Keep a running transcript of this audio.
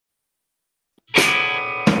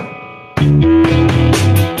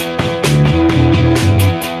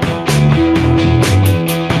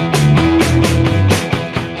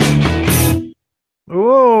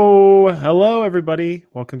everybody.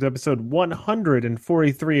 Welcome to episode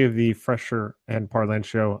 143 of the Fresher and Parlance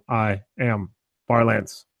show. I am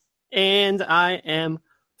Parlance. And I am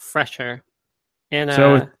Fresher. And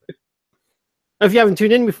So, if you haven't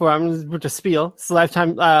tuned in before, I'm just spiel. It's a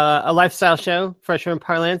lifestyle show, Fresher and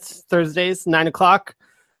Parlance, Thursdays, 9 o'clock.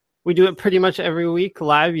 We do it pretty much every week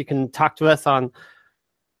live. You can talk to us on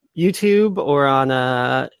YouTube or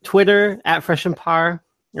on Twitter at Fresh and Par,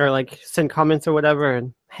 or like send comments or whatever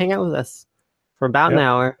and hang out with us for about an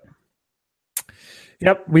hour.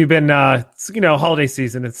 Yep, we've been holiday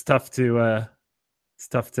season. It's tough to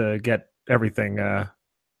get everything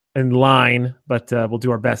in line, but we'll do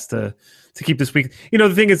our best to keep this week. The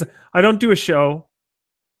thing is, I don't do a show.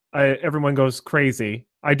 Everyone goes crazy.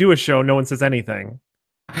 I do a show. No one says anything.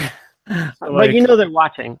 But they're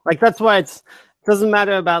watching. That's why it doesn't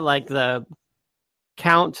matter about like the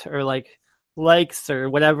count or like likes or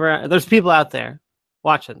whatever. There's people out there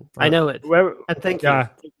watching. I know it. And thank you.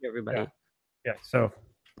 Thank you, everybody. Yeah. So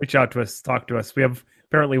reach out to us, talk to us. We have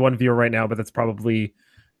apparently one viewer right now, but that's probably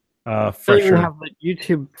Fresher. I don't even have the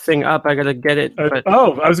YouTube thing up. I gotta get it. I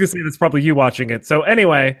was gonna say that's probably you watching it. So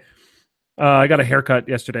anyway, I got a haircut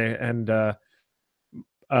yesterday, and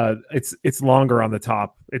it's longer on the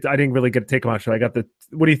top. I didn't really get to take much. I got the.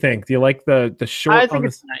 What do you think? Do you like the short? I think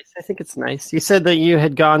it's nice. I think it's nice. You said that you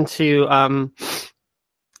had gone to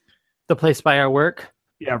the place by our work.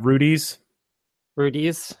 Yeah, Rudy's.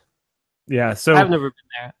 Yeah. So I've never been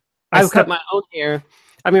there. I've cut my own hair.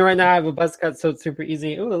 I mean, right now I have a buzz cut, so it's super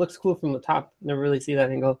easy. Oh, it looks cool from the top. Never really see that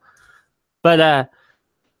angle. But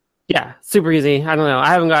yeah, super easy. I don't know. I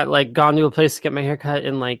haven't gone to a place to get my hair cut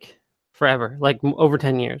in forever, over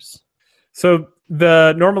 10 years. So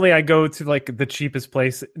normally I go to the cheapest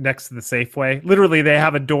place next to the Safeway. Literally, they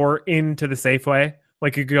have a door into the Safeway.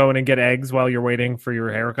 You could go in and get eggs while you're waiting for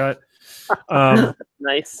your haircut.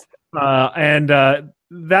 Nice. And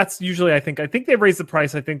that's usually, I think they've raised the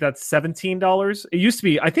price. I think that's $17. It used to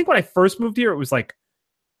be, I think when I first moved here, it was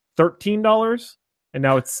 $13, and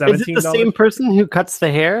now it's $17. Is it the same person who cuts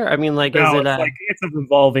the hair? I mean, it's a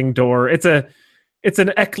revolving door. It's an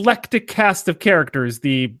eclectic cast of characters.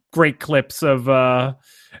 The great clips of next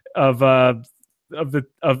to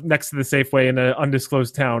the Safeway in an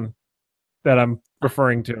undisclosed town that I'm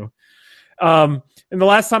referring to. And the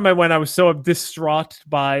last time I went, I was so distraught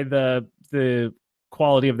by the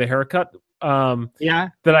quality of the haircut that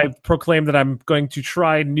I proclaimed that I'm going to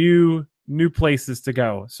try new places to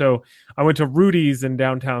go. So I went to Rudy's in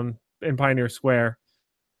downtown in Pioneer Square,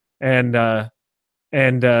 and I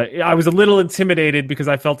was a little intimidated because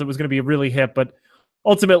I felt it was going to be really hip, but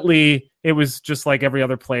ultimately it was just like every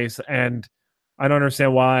other place, and I don't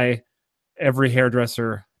understand why every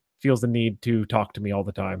hairdresser feels the need to talk to me all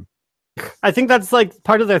the time. I think that's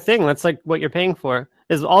part of their thing. That's what you're paying for.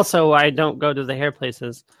 Is also why I don't go to the hair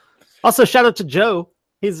places. Also, shout out to Joe.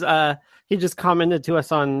 He just commented to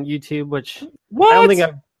us on YouTube, which I don't think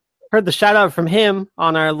I've heard the shout out from him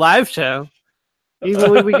on our live show.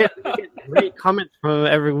 Usually we get great comments from him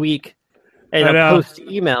every week in a post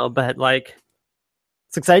email, but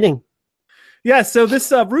it's exciting. Yeah, so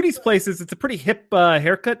this Rudy's place it's a pretty hip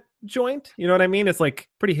haircut joint. You know what I mean? It's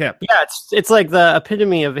pretty hip. Yeah, it's the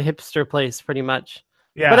epitome of a hipster place, pretty much.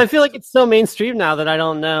 Yeah, but I feel like it's so mainstream now that I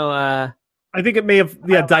don't know. I think it may have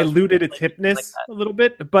diluted its hipness a little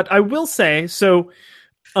bit. But I will say, so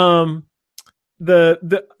there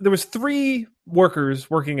was 3 workers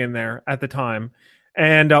working in there at the time,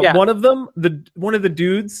 and one of them, one of the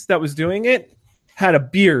dudes that was doing it, had a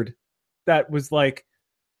beard that was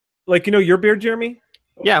your beard, Jeremy.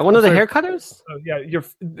 Yeah, one of the hair cutters.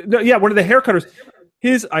 One of the hair cutters.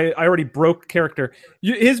 I already broke character.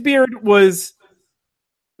 His beard was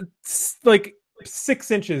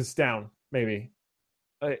 6 inches down, maybe.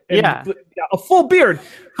 A full beard.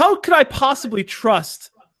 How could I possibly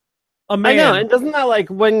trust a man? I know, and doesn't that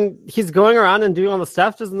when he's going around and doing all the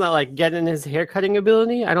stuff, doesn't that get in his hair cutting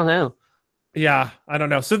ability? I don't know. Yeah, I don't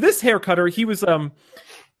know. So this hair cutter, he was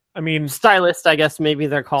stylist, I guess maybe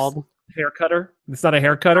they're called. Hair cutter. It's not a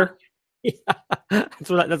hair cutter. Yeah, that's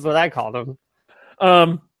what I called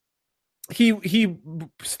him. He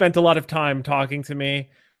spent a lot of time talking to me,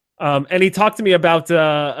 and he talked to me about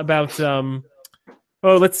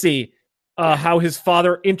let's see, how his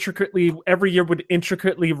father every year would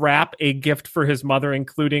intricately wrap a gift for his mother,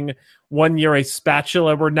 including one year a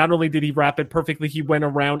spatula, where not only did he wrap it perfectly, he went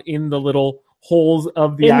around in the little holes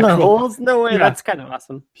of the the holes. No way, that's kind of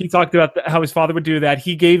awesome. He talked about how his father would do that.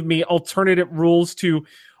 He gave me alternative rules to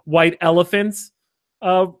white elephants,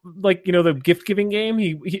 the gift giving game.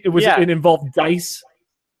 It involved dice,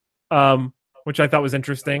 which I thought was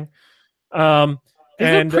interesting.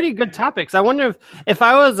 These are pretty good topics. I wonder if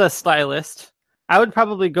I was a stylist, I would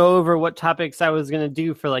probably go over what topics I was going to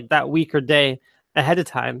do for like that week or day ahead of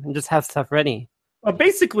time and just have stuff ready.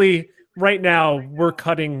 Basically, right now we're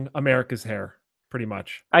cutting America's hair, pretty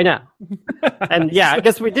much. I know, and yeah, I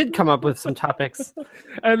guess we did come up with some topics.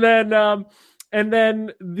 And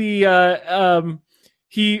then he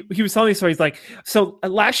was telling me, so he's like, so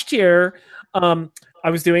last year, I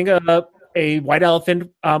was doing a white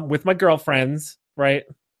elephant with my girlfriends, right?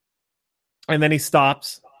 And then he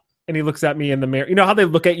stops and he looks at me in the mirror. You know how they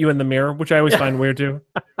look at you in the mirror, which I always find weird too.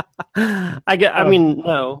 I mean,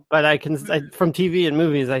 no, but from TV and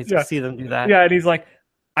movies, I see them do that. Yeah, and he's like,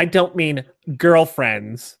 I don't mean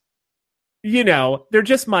girlfriends. You know, they're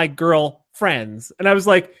just my girlfriends. And I was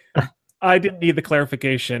like, I didn't need the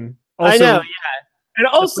clarification. Also, I know, yeah. And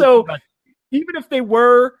also, even if they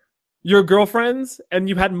were your girlfriends and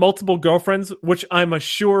you had multiple girlfriends, which I'm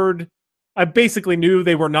assured, I basically knew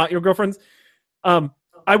they were not your girlfriends.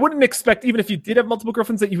 I wouldn't expect, even if you did have multiple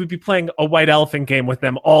girlfriends, that you would be playing a white elephant game with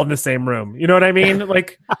them all in the same room. You know what I mean?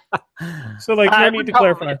 Like, so like, I need to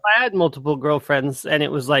clarify. If I had multiple girlfriends and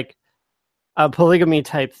it was like a polygamy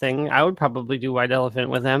type thing, I would probably do white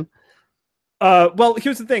elephant with them. Well,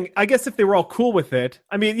 here's the thing. I guess if they were all cool with it,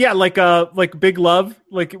 I mean, yeah, like Big Love,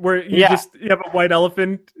 like where you have a white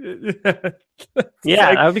elephant. Yeah, like,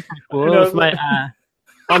 that would be kind of cool. You know, if my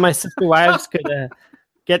all my sister wives could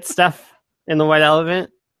get stuff in the white elephant.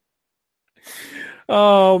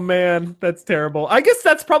 Oh man, that's terrible. I guess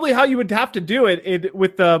that's probably how you would have to do it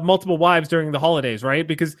with multiple wives during the holidays, right?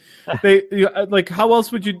 Because they like, how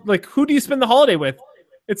else would you like? Who do you spend the holiday with?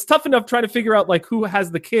 It's tough enough trying to figure out like who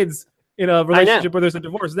has the kids in a relationship where there's a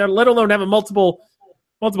divorce. Let alone having multiple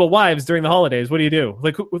wives during the holidays. What do you do?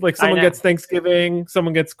 Like someone gets Thanksgiving,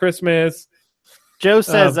 someone gets Christmas. Joe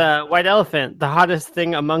says, "White elephant, the hottest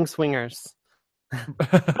thing among swingers."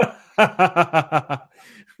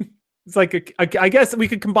 It's like I guess we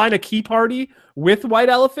could combine a key party with white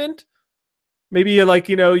elephant. Maybe like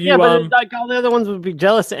but like all the other ones would be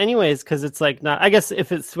jealous anyways because it's like not. I guess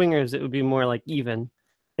if it's swingers, it would be more like even.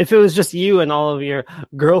 If it was just you and all of your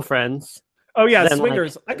girlfriends. Oh yeah,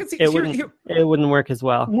 swingers. Like, I can see it wouldn't work as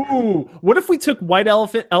well. Ooh, what if we took white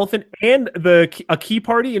elephant, and a key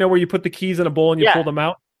party? Where you put the keys in a bowl and you pull them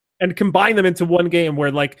out, and combine them into one game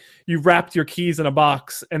where like you wrapped your keys in a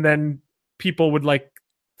box, and then people would like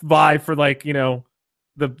vie for like the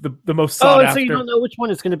most sought after. So you don't know which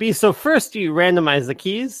one it's going to be. So first you randomize the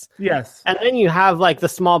keys. Yes. And then you have like the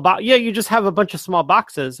small box. Yeah, you just have a bunch of small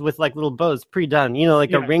boxes with like little bows pre-done.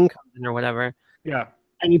 Like a ring comes in or whatever. Yeah.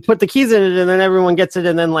 And you put the keys in it, and then everyone gets it,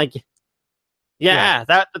 and then like,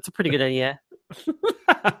 that's a pretty good idea.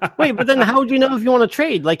 Wait, but then how would you know if you want to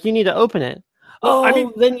trade? Like you need to open it. Well, I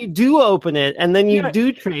mean, then you do open it, and then you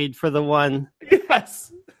do trade for the one.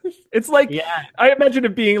 Yes. It's like, I imagine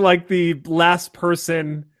it being like the last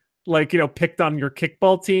person, like, picked on your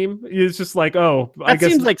kickball team. It's just like, I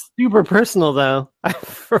guess. Seems like super personal, though,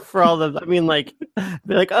 for all the, I mean, like,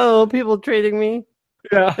 be like, people trading me.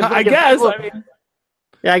 Yeah, like I guess.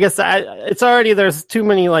 I guess it's already, there's too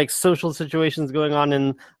many, like, social situations going on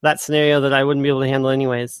in that scenario that I wouldn't be able to handle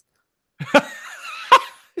anyways.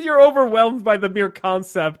 You're overwhelmed by the mere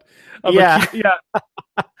concept of yeah.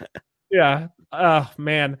 Oh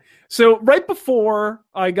man. So right before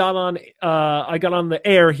I got on the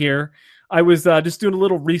air here, I was just doing a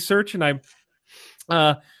little research, and I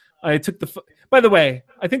took by the way,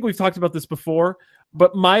 I think we've talked about this before,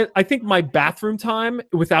 but I think my bathroom time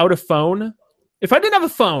without a phone, if I didn't have a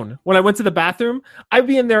phone when I went to the bathroom, I'd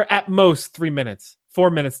be in there at most 3 minutes, 4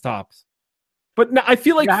 minutes tops. But now I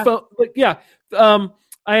feel like I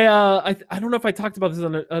don't know if I talked about this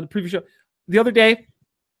on a previous show. The other day,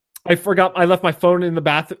 I forgot I left my phone in the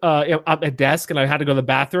at a desk, and I had to go to the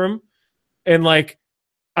bathroom, and like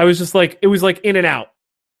I was just like, it was like in and out.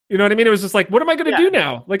 You know what I mean? It was just like, what am I going to do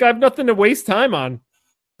now? Like I have nothing to waste time on.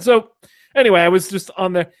 So anyway, I was just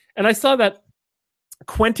on there, and I saw that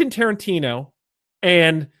Quentin Tarantino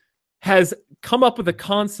has come up with a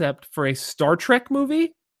concept for a Star Trek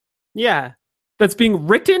movie. Yeah. That's being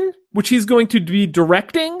written, which he's going to be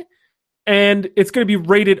directing, and it's going to be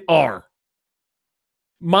rated R.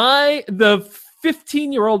 The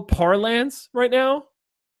 15-year-old Parlance right now,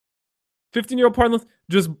 15-year-old Parlance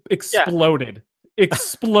just exploded. Yeah.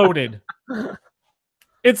 Exploded.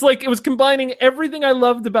 It's like it was combining everything I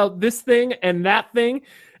loved about this thing and that thing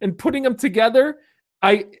and putting them together.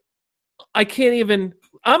 I can't even.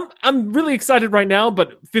 I'm really excited right now,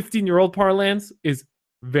 but 15-year-old Parlance is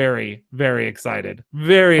very, very excited.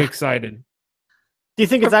 Very excited. Do you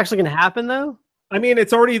think it's actually going to happen though? I mean,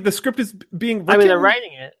 it's already the script is being written. I mean, they're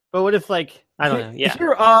writing it, but what if like I don't know? Yeah,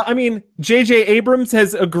 Here, I mean, J.J. Abrams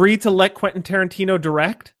has agreed to let Quentin Tarantino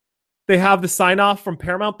direct. They have the sign off from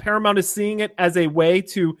Paramount. Paramount is seeing it as a way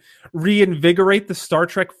to reinvigorate the Star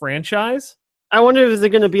Trek franchise. I wonder if is it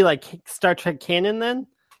going to be like Star Trek canon then?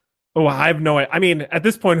 Oh, I have no idea. I mean, at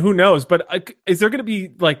this point, who knows? But is there going to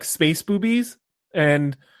be like space boobies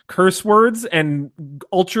and curse words and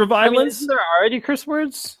ultra violence? I mean, isn't there already curse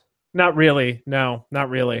words? Not really. No, not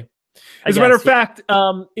really. As a matter of fact,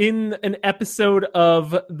 in an episode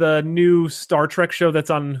of the new Star Trek show that's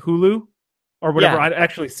on Hulu or whatever,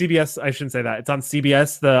 actually CBS, I shouldn't say that. It's on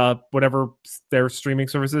CBS, the whatever their streaming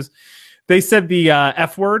services. They said the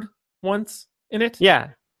F word once in it.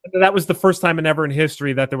 Yeah. That was the first time ever in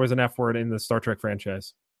history that there was an F word in the Star Trek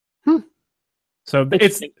franchise. So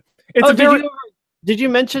it's a very... Did you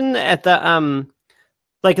mention at the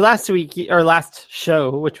like last week or last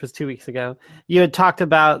show, which was 2 weeks ago, you had talked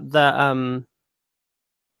about the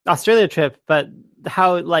Australia trip, but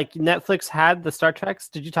how like Netflix had the Star Treks?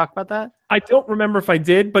 Did you talk about that? I don't remember if I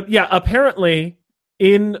did, but yeah, apparently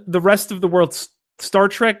in the rest of the world, Star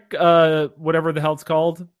Trek, whatever the hell it's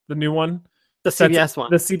called, the new one. The CBS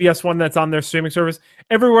one. The CBS one that's on their streaming service.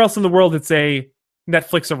 Everywhere else in the world, it's a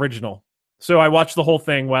Netflix original. So I watched the whole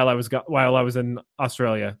thing while I was in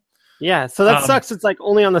Australia. Yeah, so that sucks. It's like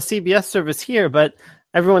only on the CBS service here, but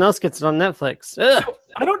everyone else gets it on Netflix. So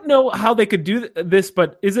I don't know how they could do this,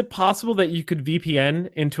 but is it possible that you could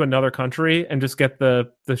VPN into another country and just get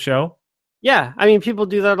the show? Yeah, I mean, people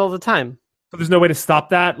do that all the time. So there's no way to stop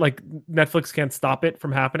that? Like Netflix can't stop it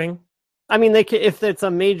from happening? I mean, they can, if it's a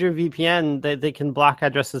major VPN, they can block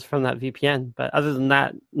addresses from that VPN. But other than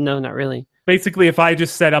that, no, not really. Basically, if I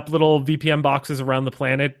just set up little VPN boxes around the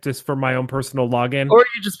planet just for my own personal login. Or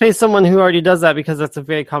you just pay someone who already does that because that's a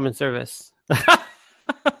very common service.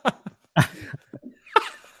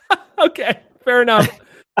 Okay, fair enough.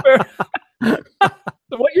 So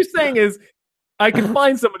what you're saying is I can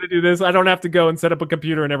find someone to do this. I don't have to go and set up a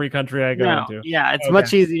computer in every country I go into. Yeah, it's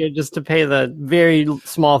much easier just to pay the very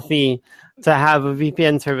small fee to have a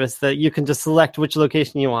VPN service that you can just select which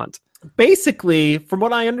location you want. Basically, from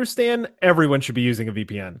what I understand, everyone should be using a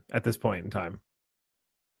VPN at this point in time.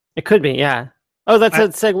 It could be, yeah. Oh, that's a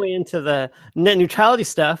segue into the net neutrality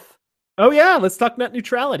stuff. Oh, yeah, let's talk net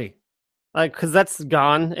neutrality. Because that's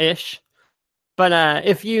gone-ish. But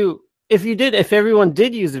if everyone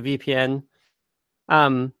did use a VPN,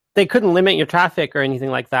 they couldn't limit your traffic or anything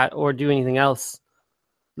like that, or do anything else.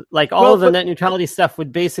 Like all of the net neutrality stuff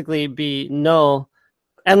would basically be null,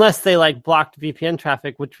 unless they like blocked VPN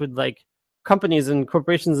traffic, which would like companies and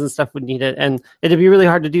corporations and stuff would need it, and it'd be really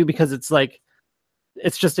hard to do because it's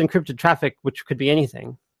just encrypted traffic, which could be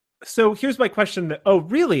anything. So here's my question. Oh,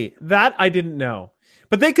 really? That I didn't know.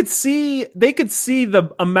 But they could see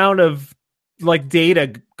the amount of like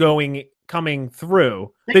data coming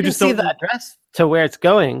through. They just see the address to where it's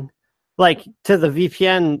going, like to the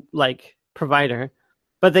VPN like provider,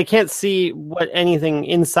 but they can't see what anything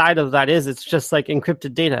inside of that is. It's just like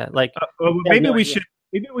encrypted data. Like maybe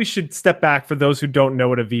we should step back for those who don't know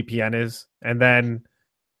what a VPN is, and then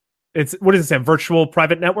it's what does it say? Virtual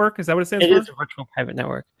private network? Is that what it stands for? It is a virtual private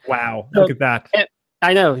network. Wow, look at that.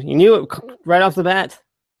 I know, you knew it right off the bat.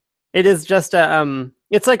 It is just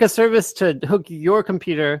it's like a service to hook your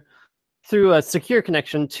computer through a secure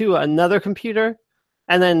connection to another computer,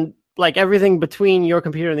 and then like everything between your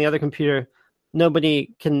computer and the other computer,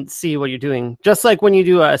 nobody can see what you're doing. Just like when you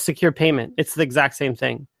do a secure payment, it's the exact same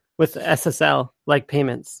thing with SSL like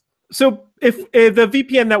payments. So if the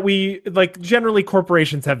VPN that we like, generally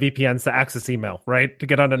corporations have VPNs to access email, right? To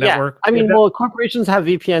get on a network. I mean, corporations have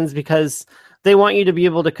VPNs because they want you to be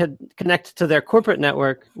able to connect to their corporate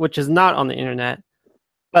network, which is not on the internet,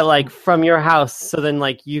 but like from your house. So then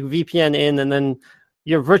like you VPN in and then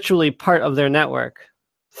you're virtually part of their network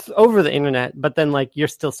over the internet, but then like you're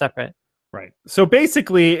still separate. Right. So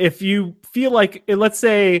basically, if you feel like, let's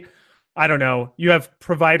say, I don't know, you have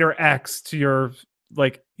provider X to your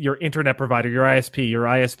internet provider, your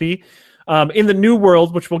ISP. In the new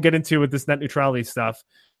world, which we'll get into with this net neutrality stuff,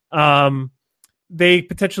 they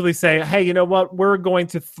potentially say, hey, you know what? We're going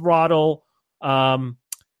to throttle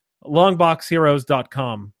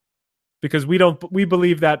longboxheroes.com because we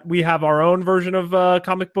believe that we have our own version of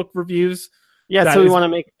comic book reviews. Yeah, so we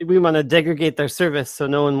want to degradate their service so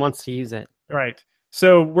no one wants to use it. Right.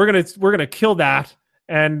 So we're gonna kill that,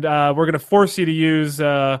 and we're gonna force you to use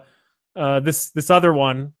this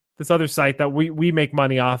other site that we make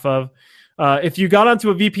money off of. If you got onto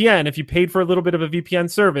a VPN, if you paid for a little bit of a VPN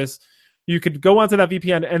service, you could go onto that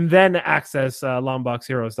VPN and then access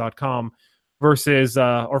longboxheroes.com versus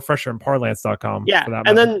or fresherandparlance.com Yeah, for that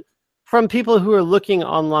and matter. then from people who are looking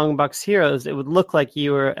on Longbox Heroes, it would look like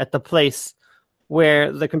you were at the place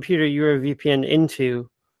where the computer you were VPN into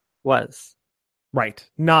was. Right.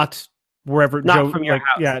 Not wherever Not Joe, from your like,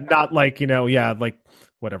 house. yeah, not like, yeah, like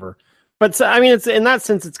whatever. But so, I mean, it's in that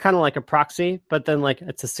sense, it's kind of like a proxy, but then like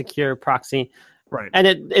it's a secure proxy. Right. And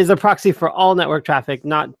it is a proxy for all network traffic,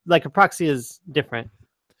 not like a proxy is different.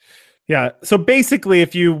 Yeah. So basically,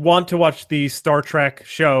 if you want to watch the Star Trek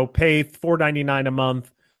show, pay $4.99 a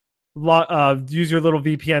month. Use your little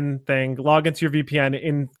VPN thing. Log into your VPN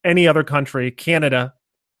in any other country, Canada,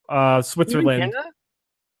 Switzerland. Canada?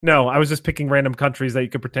 No, I was just picking random countries that you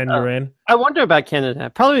could pretend you're in. I wonder about Canada.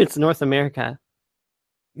 Probably it's North America.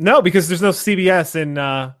 No, because there's no CBS in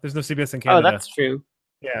Canada. Oh, that's true.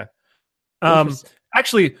 Yeah.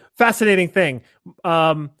 Actually, fascinating thing.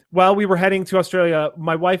 While we were heading to Australia,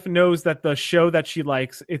 my wife knows that the show that she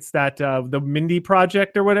likes, it's that the Mindy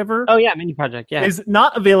Project or whatever. Oh yeah, Mindy Project. Yeah, is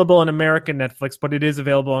not available on American Netflix, but it is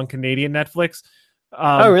available on Canadian Netflix.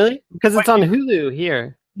 Oh really? Because it's on Hulu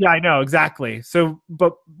here. Yeah, I know exactly. So,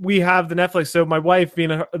 but we have the Netflix. So my wife,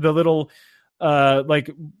 being the little like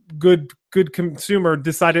good consumer,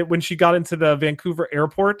 decided when she got into the Vancouver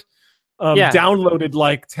airport. Downloaded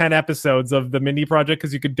like 10 episodes of the Mindy Project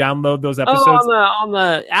because you could download those episodes on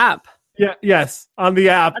the app. Yeah, yes, on the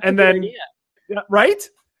app. That's and then right?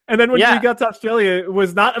 And then when we got to Australia, it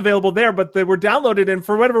was not available there, but they were downloaded, and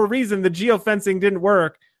for whatever reason, the geofencing didn't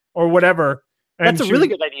work or whatever. And that's a really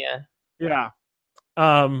good idea. Yeah.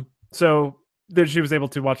 So then she was able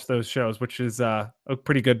to watch those shows, which is a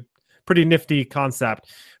pretty nifty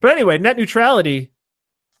concept. But anyway, net neutrality.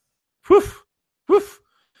 Woof.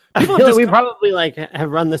 I feel like we probably like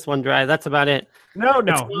have run this one dry. That's about it. No,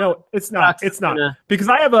 it's not. It's not because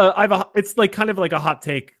I have a. It's like kind of like a hot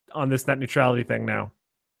take on this net neutrality thing now.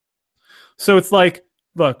 So it's like,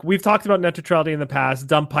 look, we've talked about net neutrality in the past: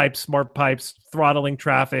 dumb pipes, smart pipes, throttling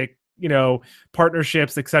traffic,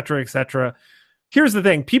 partnerships, etc., etc. Here's the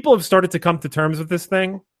thing: people have started to come to terms with this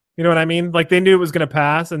thing. You know what I mean? Like they knew it was going to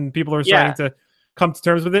pass, and people are starting to come to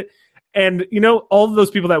terms with it. And all of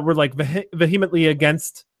those people that were like vehemently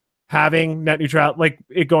against having net neutrality, like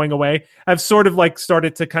it going away, have sort of like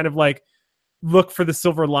started to kind of like look for the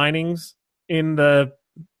silver linings in the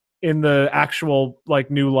actual like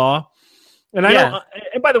new law. And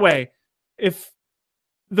and by the way, if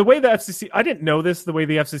the way the FCC, I didn't know this, the way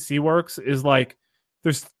the FCC works is like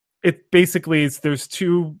there's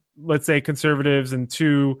two, let's say, conservatives and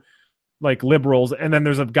two like liberals, and then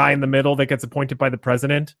there's a guy in the middle that gets appointed by the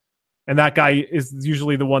president, and that guy is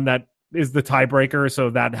usually the one that is the tiebreaker, so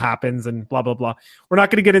that happens and blah blah blah. We're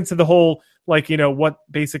not going to get into the whole like what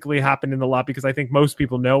basically happened in the law, because I think most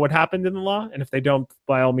people know what happened in the law, and if they don't,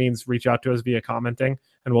 by all means reach out to us via commenting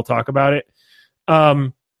and we'll talk about it.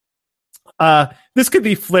 This could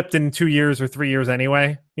be flipped in 2 years or 3 years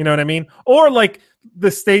anyway, you know what I mean? Or like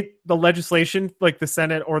the legislation, like the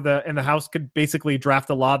Senate or the House could basically draft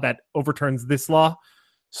a law that overturns this law.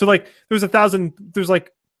 So like there's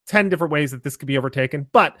like 10 different ways that this could be overtaken.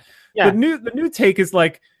 But the new take is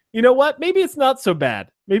like, you know what? Maybe it's not so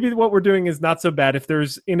bad. Maybe what we're doing is not so bad if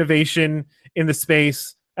there's innovation in the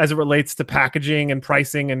space as it relates to packaging and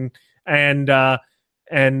pricing and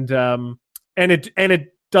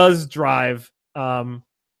it does drive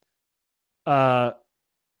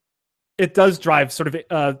it does drive sort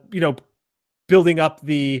of building up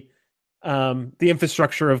the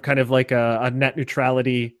infrastructure of kind of like a net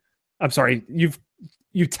neutrality. I'm sorry,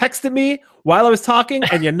 you texted me while I was talking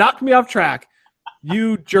and you knocked me off track.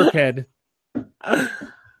 You jerkhead.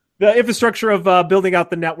 The infrastructure of building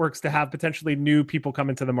out the networks to have potentially new people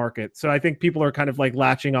come into the market. So I think people are kind of like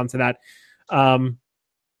latching onto that. But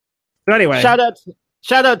anyway, shout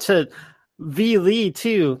out to V Lee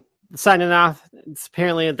too, signing off. It's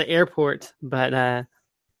apparently at the airport, but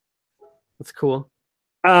it's cool.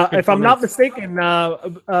 If I'm not mistaken,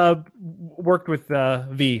 worked with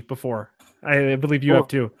V before. I believe you have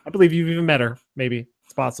too. I believe you've even met her. Maybe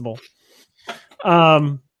it's possible.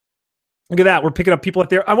 Look at that. We're picking up people at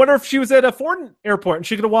there. I wonder if she was at a foreign airport and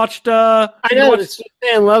she could have watched. I know.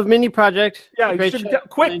 Love Mindy Project. Yeah.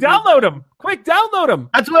 Quick, download them. Quick, download them.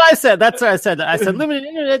 That's what I said. That's what I said. I said, limited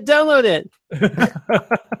internet, download it.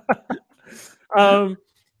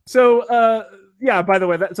 Yeah, by the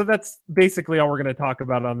way, that's basically all we're going to talk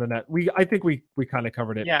about on the net. I think we kind of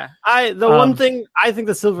covered it. Yeah. One thing I think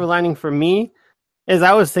the silver lining for me is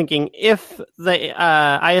I was thinking if the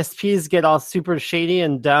ISPs get all super shady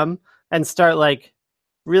and dumb and start like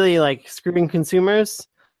really like screwing consumers,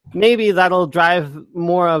 maybe that'll drive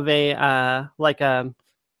more of a what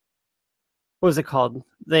was it called?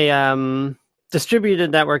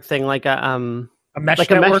 distributed network thing, like a mesh like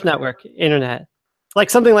network. a mesh network internet, like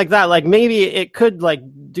something like that. Like maybe it could like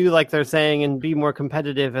do like they're saying and be more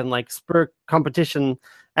competitive and like spur competition,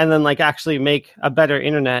 and then like actually make a better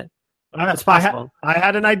internet. It's possible. I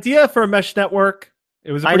had an idea for a mesh network.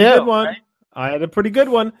 It was a I pretty know, good one. right? I had a pretty good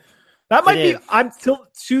one. That might It be. is. I'm still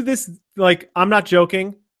to this. Like, I'm not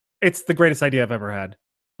joking. It's the greatest idea I've ever had.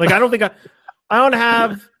 Like, I don't think I don't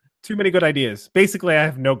have too many good ideas. Basically, I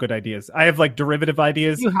have no good ideas. I have like derivative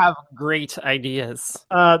ideas. You have great ideas.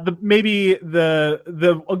 Maybe a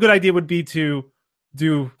good idea would be to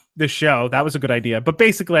do this show. That was a good idea. But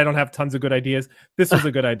basically, I don't have tons of good ideas. This was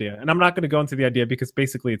a good idea, and I'm not going to go into the idea because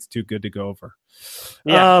basically it's too good to go over.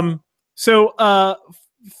 Yeah. I'm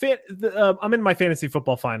in my fantasy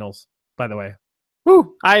football finals, by the way.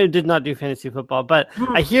 Woo. I did not do fantasy football, but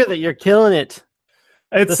I hear that you're killing it.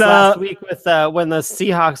 It's This last week with when the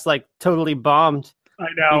Seahawks like totally bombed. I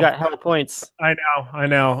know. You got hell points. I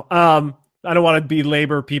know. I don't want to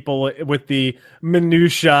belabor people with the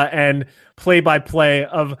minutia and play-by-play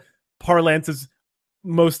of Parlance's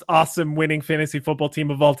most awesome winning fantasy football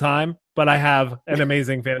team of all time, but I have an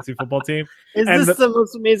amazing fantasy football team. Is this the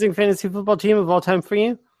most amazing fantasy football team of all time for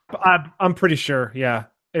you? I'm pretty sure, yeah.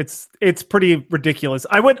 It's pretty ridiculous.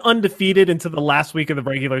 I went undefeated into the last week of the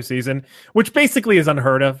regular season, which basically is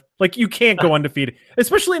unheard of. Like, you can't go undefeated,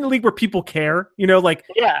 especially in a league where people care. Like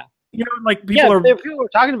people are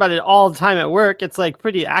talking about it all the time at work. It's like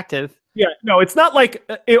pretty active. Yeah, no, it's not like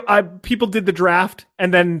people did the draft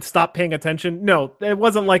and then stopped paying attention. No, it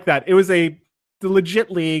wasn't like that. It was the legit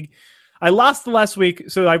league. I lost the last week,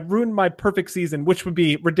 so I ruined my perfect season, which would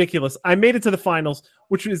be ridiculous. I made it to the finals,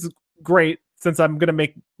 which is great since I'm going to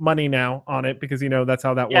make money now on it because, that's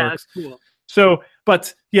how that works. That's cool. So,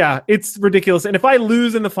 but yeah, it's ridiculous. And if I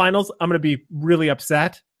lose in the finals, I'm going to be really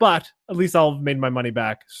upset, but at least I'll have made my money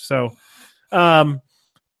back. So,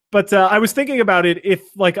 but I was thinking about it. If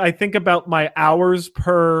I think about my hours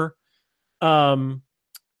per,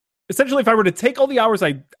 essentially, if I were to take all the hours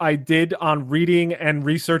I did on reading and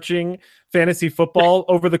researching fantasy football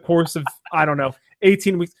over the course of,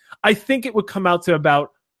 18 weeks, I think it would come out to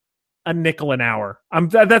about a nickel an hour.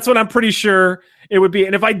 That's what I'm pretty sure it would be.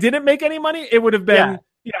 And if I didn't make any money, it would have been,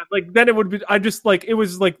 then it would be, it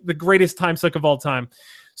was like the greatest time suck of all time.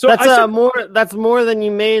 So that's more than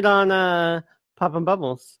you made on Pop and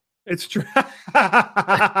Bubbles. It's true.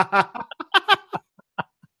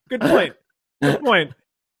 Good point.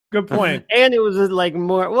 And it was like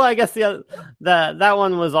more. Well, I guess that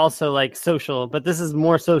one was also like social, but this is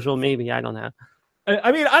more social. Maybe, I don't know.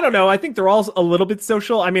 I mean, I don't know. I think they're all a little bit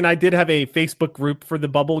social. I mean, I did have a Facebook group for the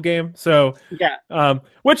bubble game, so yeah.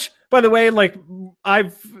 Which, by the way,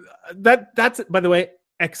 that's by the way,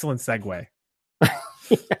 excellent segue.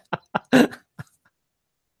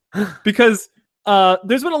 Because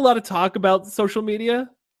there's been a lot of talk about social media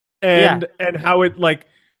and how it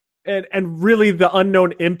and really the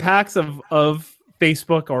unknown impacts of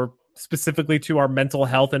Facebook, or specifically to our mental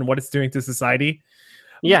health and what it's doing to society.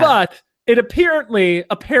 Yeah. But it apparently,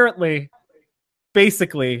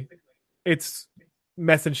 basically, it's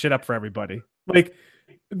messing shit up for everybody.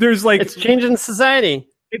 It's changing society.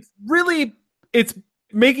 It's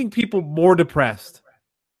making people more depressed.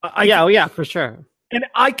 For sure. And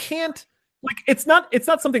I can't, it's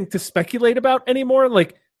not something to speculate about anymore.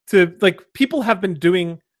 People have been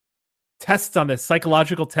doing tests on this,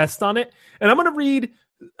 psychological tests on it. And I'm going to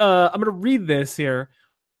read this here.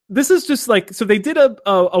 This is just so they did a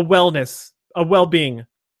wellness, a well-being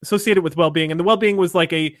associated with well-being. And the well-being was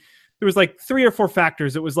there was 3 or 4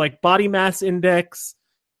 factors. It was body mass index,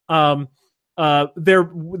 the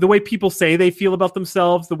way people say they feel about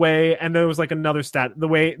themselves, and there was another stat, there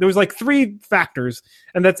was 3 factors,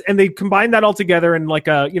 and they combined that all together in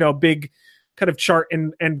a big kind of chart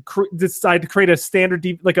and decide to create a standard,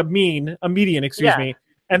 a median,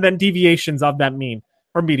 and then deviations of that mean.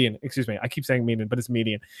 Or median, excuse me. I keep saying median, but it's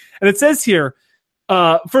median. And it says here,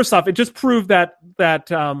 first off, it just proved that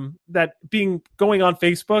going on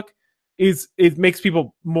Facebook it makes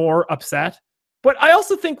people more upset. But I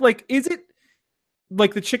also think is it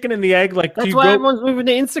the chicken and the egg? That's why everyone's moving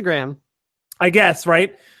to Instagram. I guess,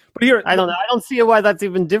 right? But here, I don't know. I don't see why that's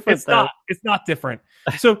even different. It's not different.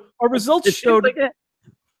 So our results showed.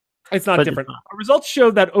 It's not different. Our results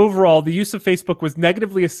showed that overall, the use of Facebook was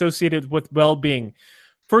negatively associated with well-being.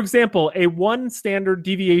 For example, a 1 standard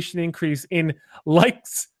deviation increase in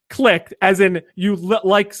likes clicked, as in you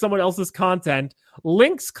like someone else's content,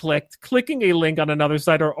 links clicked, clicking a link on another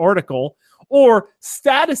site or article, or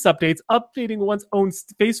status updates, updating one's own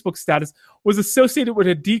Facebook status, was associated with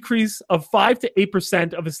a decrease of 5 to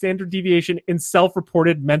 8% of a standard deviation in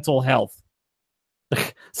self-reported mental health.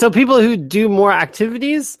 So people who do more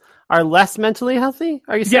activities are less mentally healthy?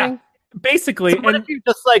 Are you saying? Yeah, basically. So what if you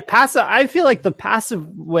just like passive? I feel like the passive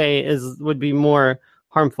way would be more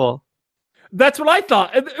harmful. That's what I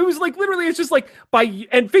thought. It was like literally, it's just like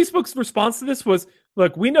and Facebook's response to this was,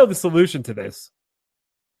 look, we know the solution to this.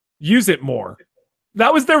 Use it more.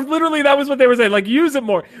 That was that was what they were saying. Like, use it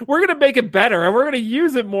more. We're going to make it better and we're going to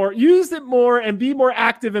use it more and be more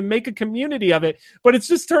active and make a community of it. But it's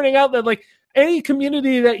just turning out that like any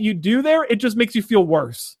community that you do there, it just makes you feel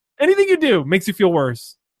worse. Anything you do makes you feel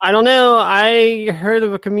worse. I don't know. I heard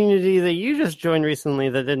of a community that you just joined recently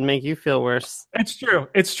that didn't make you feel worse. It's true.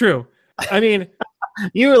 It's true. I mean,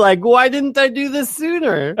 you were like, why didn't I do this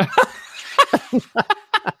sooner?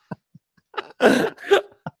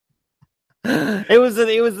 It was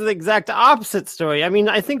the exact opposite story. I mean,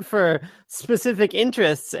 I think for specific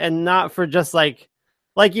interests and not for just like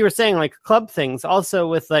you were saying, like club things. Also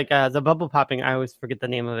with like the bubble popping, I always forget the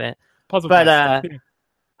name of it. Puzzle but test.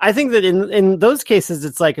 I think that in those cases,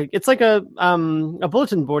 it's like a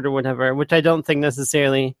bulletin board or whatever, which I don't think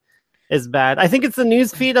necessarily is bad. I think it's the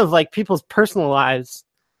news feed of like people's personal lives.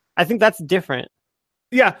 I think that's different.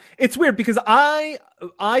 Yeah, it's weird because I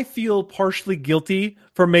feel partially guilty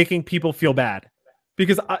for making people feel bad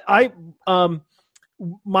because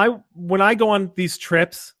when I go on these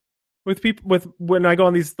trips with people when I go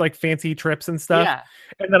on these like fancy trips and stuff, yeah.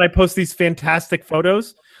 And then I post these fantastic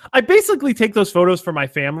photos. I basically take those photos for my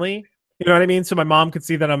family. You know what I mean? So my mom could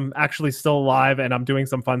see that I'm actually still alive and I'm doing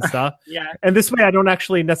some fun stuff. Yeah. And this way I don't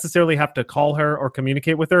actually necessarily have to call her or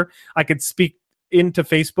communicate with her. I could speak into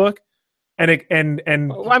Facebook and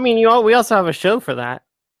well, I mean, we also have a show for that.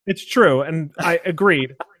 It's true. And I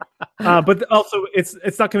agreed. But also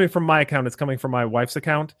it's not coming from my account. It's coming from my wife's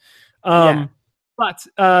account. Yeah. But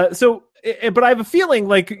I have a feeling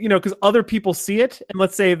like, you know, because other people see it and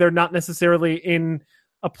let's say they're not necessarily in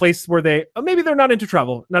a place where maybe they're not into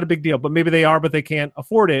travel, not a big deal, but maybe they are, but they can't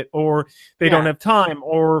afford it or they don't have time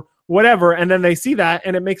or whatever. And then they see that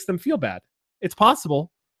and it makes them feel bad. It's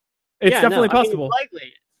possible. It's definitely possible.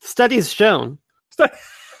 Likely. Studies shown.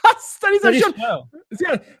 Studies have shown.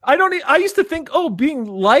 Yeah, I used to think, being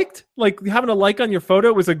liked, like having a like on your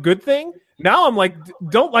photo was a good thing. Now I'm like,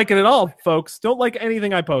 don't like it at all, folks. Don't like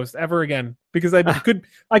anything I post ever again because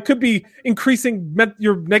I could be increasing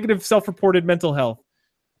your negative self-reported mental health.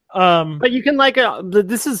 But you can like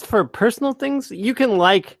this is for personal things. You can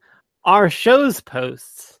like our show's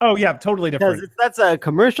posts. Oh yeah, totally different. That's a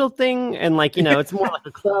commercial thing, and like it's more like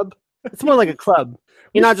a club. It's more like a club.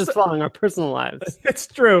 You're not just following our personal lives. It's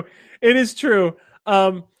true. It is true.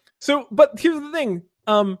 But here's the thing.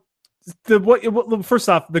 First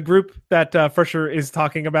off, the group that Fresher is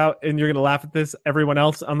talking about, and you're gonna laugh at this. Everyone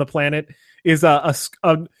else on the planet is a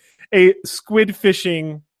squid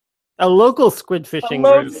fishing. A local squid fishing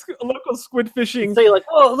group. A local squid fishing. So you're like,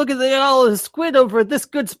 oh, look at all the squid over at this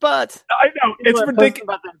good spot. I know. It's ridiculous.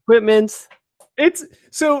 About the equipment.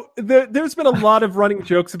 There's been a lot of running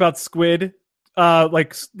jokes about squid,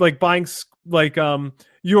 like buying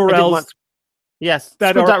URLs. Yes,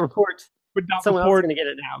 that Squid.report. Someone else is going to get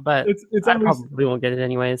it now, but I probably won't get it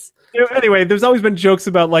anyways. Anyway, there's always been jokes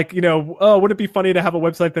about like, would it be funny to have a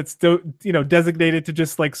website that's designated to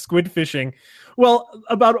just like squid fishing? Well,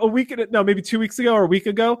 about maybe 2 weeks ago or a week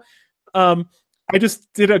ago, I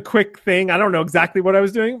just did a quick thing. I don't know exactly what I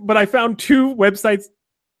was doing, but I found 2 websites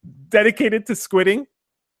dedicated to squidding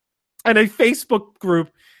and a Facebook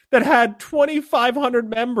group that had 2,500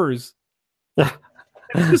 members. It's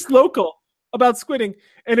just local about squidding,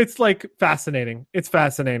 and it's like fascinating. It's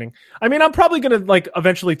fascinating. I mean, I'm probably gonna like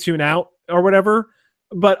eventually tune out or whatever,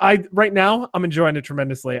 but right now I'm enjoying it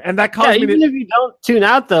tremendously, and that caused me even if you don't tune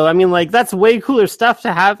out though, I mean, like that's way cooler stuff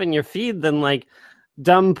to have in your feed than like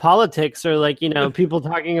dumb politics or like people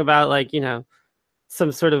talking about like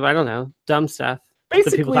some sort of, I don't know, dumb stuff.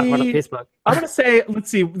 Basically, that people talk about on Facebook. I'm gonna say, let's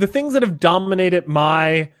see, the things that have dominated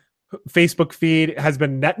my Facebook feed has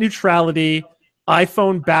been net neutrality,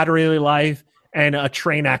 iPhone battery life, and a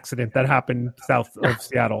train accident that happened south of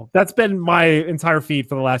Seattle. That's been my entire feed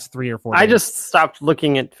for the last 3 or 4 days. I just stopped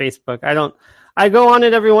looking at Facebook. I go on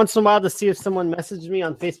it every once in a while to see if someone messaged me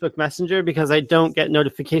on Facebook Messenger because I don't get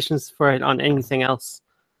notifications for it on anything else.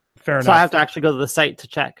 Fair enough. So I have to actually go to the site to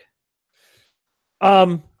check.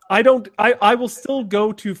 I will still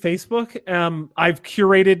go to Facebook. I've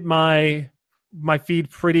curated my feed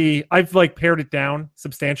I've like pared it down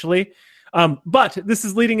substantially. But this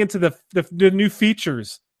is leading into the new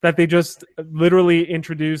features that they just literally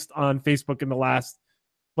introduced on Facebook in the last,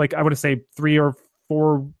 like, I want to say 3 or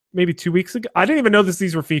 4, maybe 2 weeks ago. I didn't even know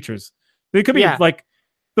these were features. They could be like,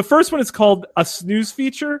 The first one is called a snooze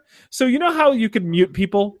feature. So you know how you could mute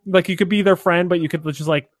people? Like you could be their friend, but you could just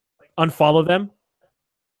like unfollow them.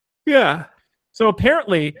 Yeah. So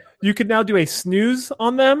apparently you could now do a snooze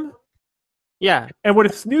on them. Yeah. And what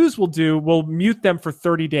a snooze will do, will mute them for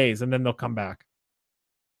 30 days and then they'll come back.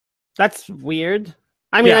 That's weird.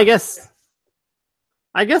 I mean, I guess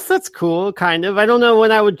that's cool, kind of. I don't know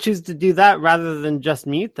when I would choose to do that rather than just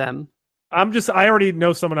mute them. I already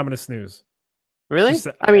know someone I'm going to snooze. Really?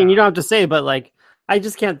 I mean, you don't have to say, but like, I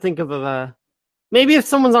just can't think of a. Maybe if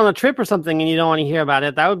someone's on a trip or something and you don't want to hear about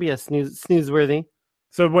it, that would be a snooze worthy.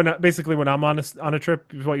 So when I'm on a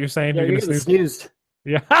trip, is what you're saying? Yeah, you're gonna snooze.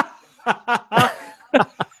 Yeah.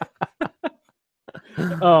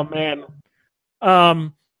 Oh man.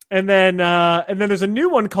 And then there's a new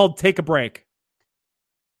one called Take a Break.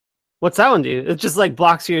 What's that one do? It just like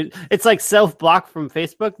blocks your. It's like self-block from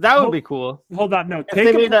Facebook. That would be cool. Hold on, no. If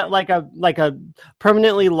they made that like a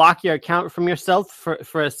permanently lock your account from yourself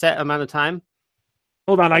for a set amount of time.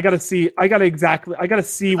 Hold on, I gotta see what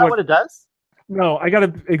it does. No, I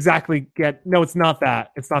gotta exactly get. No, it's not that.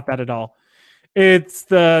 It's not that at all. It's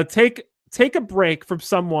the take a break from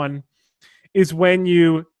someone. Is when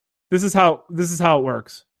you. This is how it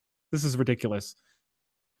works. This is ridiculous.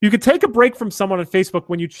 You could take a break from someone on Facebook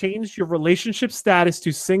when you change your relationship status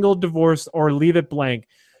to single, divorced, or leave it blank.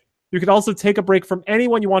 You could also take a break from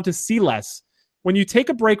anyone you want to see less. When you take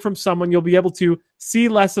a break from someone, you'll be able to see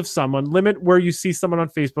less of someone, limit where you see someone on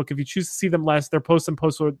Facebook. If you choose to see them less, their posts and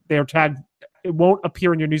posts where they are tagged, it won't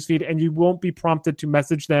appear in your newsfeed, and you won't be prompted to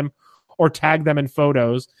message them or tag them in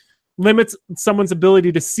photos. Limits someone's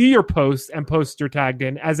ability to see your posts and posts you're tagged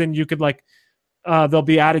in, as in you could like, they'll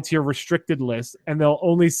be added to your restricted list, and they'll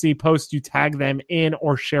only see posts you tag them in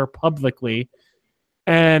or share publicly,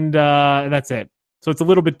 and that's it. So it's a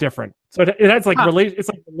little bit different. So it has like it's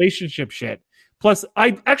like relationship shit. Plus,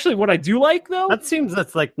 what I do like though, that's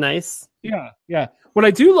like nice. Yeah. What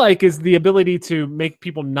I do like is the ability to make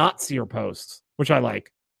people not see your posts, which I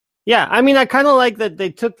like. Yeah, I mean, I kind of like that they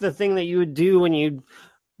took the thing that you would do when you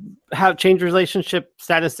have change relationship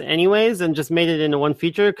status anyways and just made it into one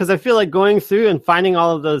feature, because I feel like going through and finding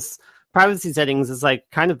all of those privacy settings is like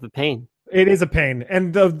kind of a pain. It is a pain,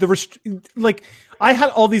 and like I had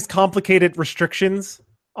all these complicated restrictions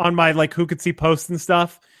on my like who could see posts and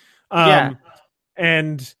stuff.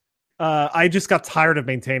 And I just got tired of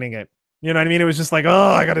maintaining it. You know what I mean? It was just like,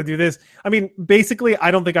 oh, I got to do this. I mean, basically,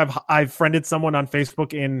 I don't think I've friended someone on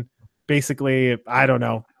Facebook in basically, I don't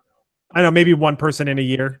know, maybe one person in a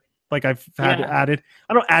year. Like I've had added.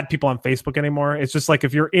 I don't add people on Facebook anymore. It's just like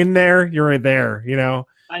if you're in there, you're there. You know.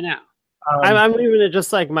 I know. I'm leaving it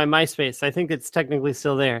just like my MySpace. I think it's technically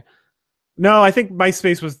still there. No, I think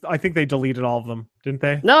MySpace was. I think they deleted all of them, didn't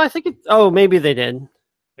they? No, I think it. Oh, maybe they did.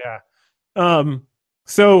 Yeah.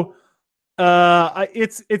 So.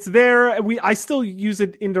 It's there. I still use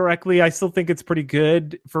it indirectly. I still think it's pretty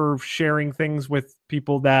good for sharing things with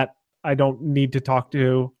people that I don't need to talk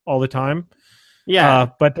to all the time. Yeah.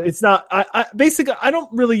 But it's not, basically, I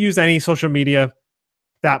don't really use any social media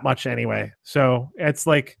that much anyway. So it's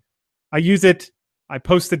like, I use it. I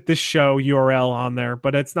posted this show URL on there,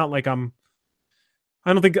 but it's not like I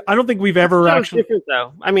don't think we've ever actually different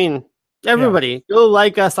though. I mean, everybody go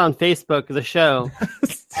like us on Facebook, the show.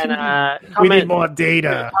 And comment, we need more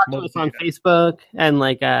data. Talk to us on Facebook and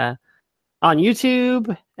like on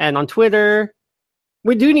YouTube and on Twitter.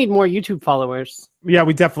 We do need more YouTube followers. Yeah,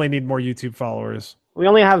 we definitely need more YouTube followers. We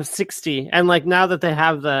only have 60, and like now that they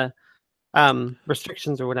have the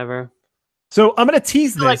restrictions or whatever. So I'm gonna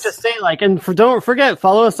tease this. I like to say don't forget,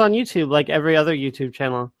 follow us on YouTube, like every other YouTube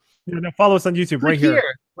channel. Yeah, no, follow us on YouTube right here.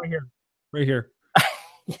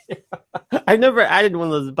 I've never added one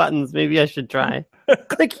of those buttons. Maybe I should try.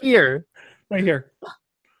 Click here. Right here.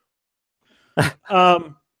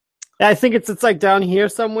 I think it's like down here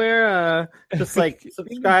somewhere. Just like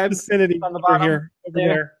subscribe vicinity on the bottom. Over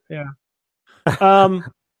there. Yeah. So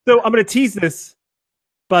I'm going to tease this,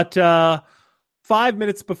 but 10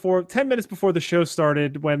 minutes before the show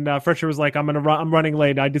started, when Fletcher was like, I'm running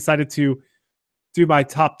late, I decided to do my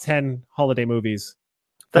top 10 holiday movies.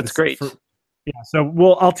 That's great. Yeah, so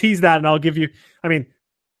I'll tease that, and I'll give you. I mean,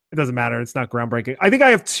 it doesn't matter; it's not groundbreaking. I think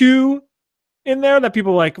I have 2 in there that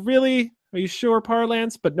people are like, really? Are you sure,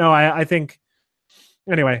 Parlance? But no, I think.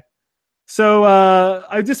 Anyway, so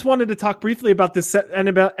I just wanted to talk briefly about this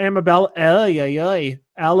Alabama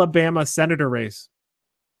senator race.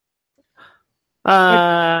 Is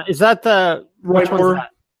that the Roy Moore?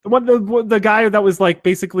 The guy that was like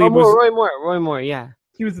basically Roy Moore, yeah.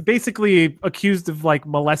 He was basically accused of like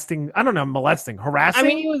harassing. I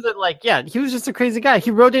mean, he was he was just a crazy guy.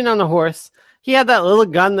 He rode in on a horse He had that little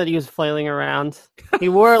gun that he was flailing around. He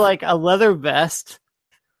wore like a leather vest.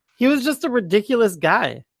 He was just a ridiculous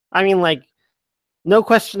guy. I mean, like, no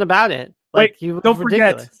question about it. Like, Wait, he was don't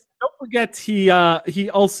ridiculous. forget. Don't forget he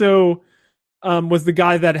also was the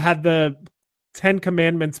guy that had the 10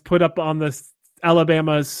 Commandments put up on the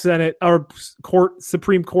Alabama Senate or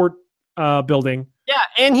Supreme Court building. Yeah,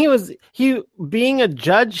 and he being a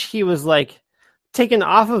judge, he was like taken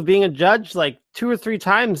off of being a judge like 2 or 3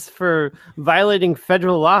 times for violating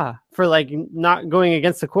federal law for like not going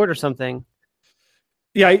against the court or something.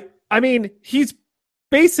 Yeah, I mean, he's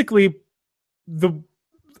basically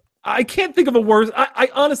I can't think of a worse. I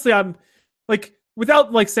honestly, I'm like,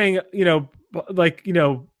 without like saying, like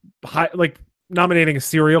nominating a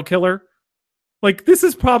serial killer. Like, this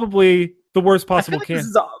is probably the worst possible This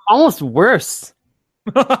is almost worse.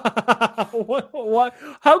 what?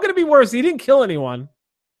 How could it be worse? He didn't kill anyone.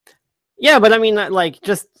 Yeah, but I mean, like,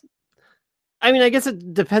 just, I mean, I guess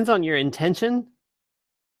it depends on your intention.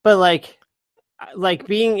 But like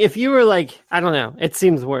being, if you were like, I don't know, it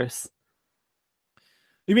seems worse.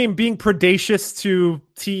 You mean being predacious to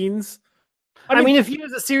teens? I mean, if he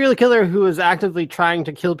was a serial killer who was actively trying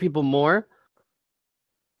to kill people more,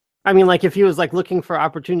 I mean, like, if he was like looking for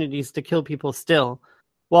opportunities to kill people still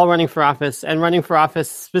while running for office, and running for office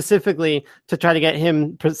specifically to try to get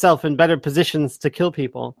himself in better positions to kill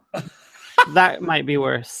people, that might be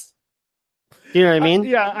worse. Do you know what I mean?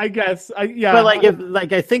 Yeah, I guess. Yeah, but like, if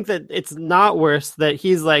like, I think that it's not worse that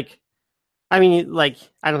he's like, I mean, like,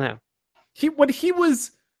 I don't know. When he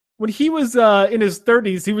was in his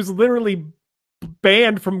 30s, he was literally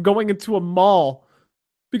banned from going into a mall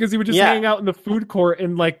because he would just hang out in the food court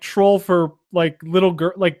and like troll for like little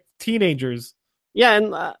girl, like teenagers. Yeah,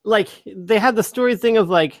 and like, they had the story thing of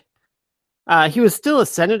like, he was still a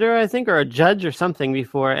senator, I think, or a judge or something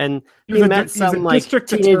before, and he met some like teenage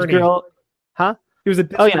attorney. Girl. Huh? He was a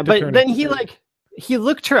district attorney. But then he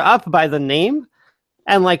looked her up by the name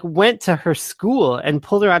and like went to her school and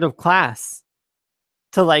pulled her out of class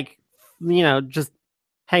to like, just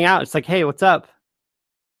hang out. It's like, hey, what's up?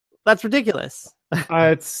 That's ridiculous.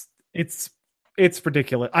 It's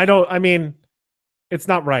ridiculous. I mean, it's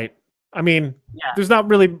not right. I mean, there's not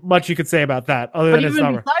really much you could say about that other than it's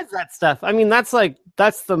not right. Besides that stuff, I mean, that's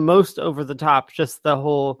the most over the top, just the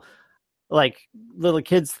whole like little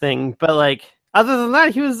kids thing. But like, other than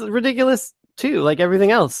that, he was ridiculous too, like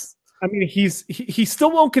everything else. I mean, he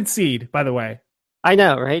still won't concede, by the way. I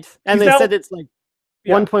know, right? And they said it's like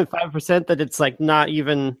 1.5% that it's like not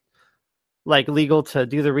even like legal to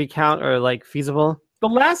do the recount or like feasible. The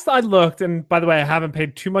last I looked, and by the way, I haven't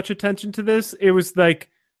paid too much attention to this, it was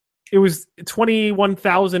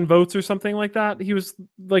 21,000 votes or something like that he was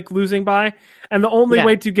like losing by, and the only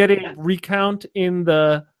way to get a recount in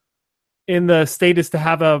the state is to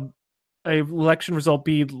have a election result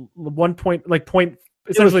be 1 point, like point,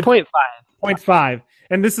 essentially 0.5,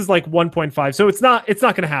 and this is like 1.5, so it's not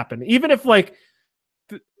going to happen. Even if like,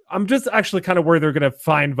 I'm just actually kind of worried they're going to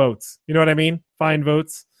find votes. You know what I mean? Find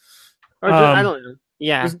votes. Or just, I don't know.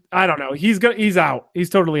 Yeah, I don't know. He's out. He's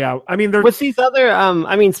totally out. I mean, with these other,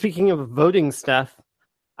 I mean, speaking of voting stuff,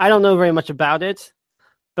 I don't know very much about it,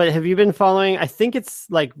 but have you been following? I think it's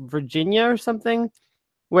like Virginia or something,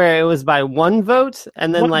 where it was by one vote,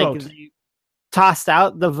 and then they tossed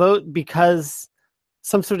out the vote because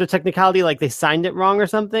some sort of technicality, like they signed it wrong or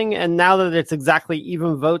something, and now that it's exactly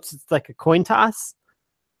even votes, it's like a coin toss.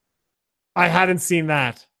 I hadn't seen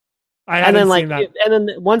that. And then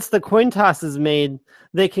once the coin toss is made,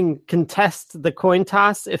 they can contest the coin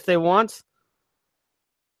toss if they want.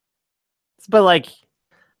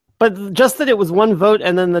 But just that it was one vote,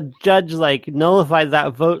 and then the judge like nullified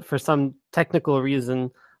that vote for some technical reason.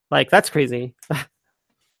 Like, that's crazy.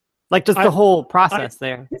 Like, just the whole process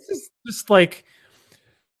there. This is just like,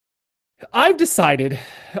 I've decided,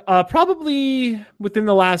 probably within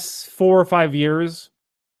the last 4 or 5 years,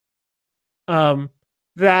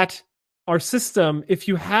 that our system, if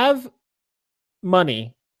you have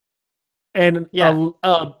money and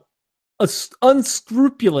a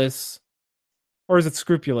unscrupulous, or is it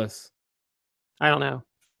scrupulous? I don't know.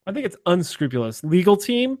 I think it's unscrupulous legal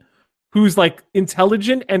team who's like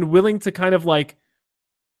intelligent and willing to kind of like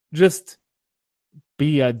just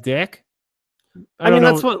be a dick. I mean,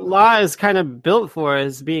 that's what law is kind of built for,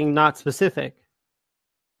 is being not specific.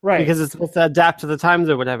 Right. Because it's supposed to adapt to the times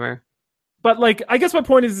or whatever. But like, I guess my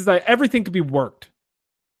point is that everything could be worked.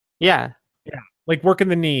 Yeah. Yeah. Like working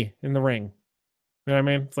the knee in the ring. You know what I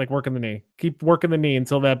mean? It's like working the knee. Keep working the knee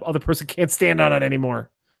until that other person can't stand on it anymore.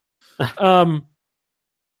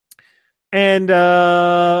 And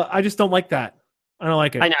I just don't like that. I don't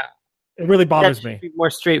like it. I know. It really bothers me. Be more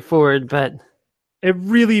straightforward, but It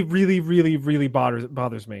really, really, really, really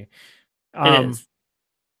bothers me. It is.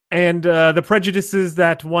 And the prejudices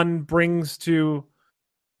that one brings to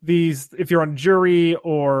these, if you're on jury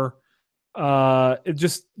or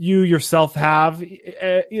just you yourself have.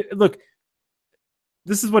 Look,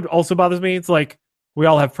 this is what also bothers me. It's like we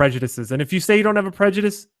all have prejudices, and if you say you don't have a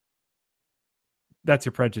prejudice, that's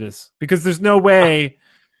your prejudice, because there's no way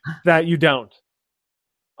that you don't.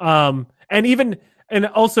 And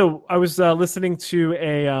also I was listening to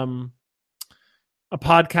a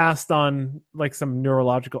podcast on like some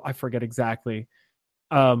neurological, I forget exactly.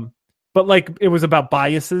 But like it was about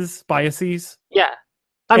biases. Yeah.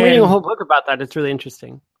 I'm reading a whole book about that. It's really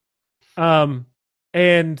interesting.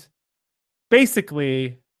 And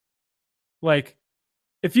basically, like,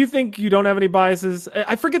 if you think you don't have any biases,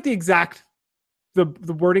 I forget the exact the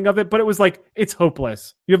wording of it, but it was like, it's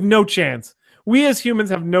hopeless. You have no chance. We as humans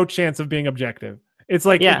have no chance of being objective. It's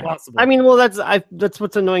like impossible. I mean, well, that's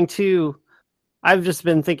what's annoying too. I've just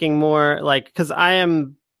been thinking more like, because I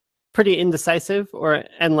am pretty indecisive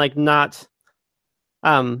and like not.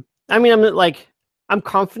 I mean, I'm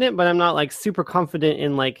confident, but I'm not like super confident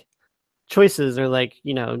in like choices or like,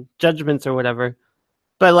 you know, judgments or whatever.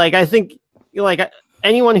 But like, I think like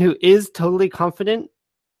anyone who is totally confident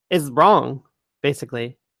is wrong,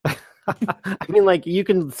 basically. I mean, like, you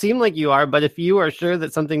can seem like you are, but if you are sure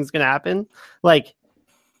that something's going to happen, like,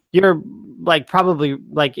 you're like probably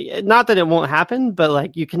like, not that it won't happen, but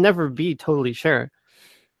like you can never be totally sure.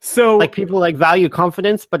 So like people like value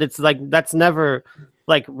confidence, but it's like that's never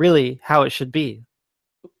like really how it should be.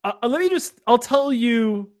 I'll tell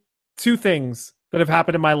you two things that have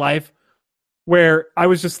happened in my life where I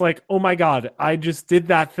was just like, oh my God, I just did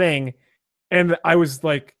that thing. And I was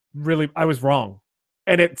like, really, I was wrong.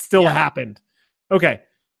 And it still happened. Okay.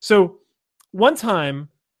 So one time,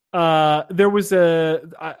 there was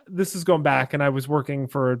this is going back, and I was working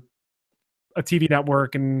for a TV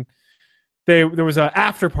network, and there was an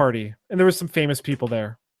after party, and there was some famous people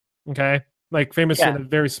there. Okay. Like famous in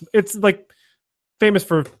a it's like famous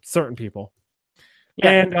for certain people. Yeah.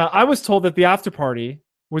 And I was told that the after party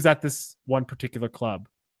was at this one particular club.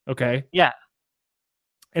 Okay. Yeah.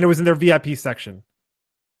 And it was in their VIP section.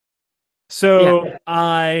 So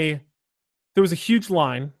there was a huge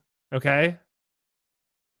line. Okay.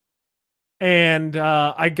 And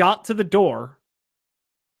I got to the door,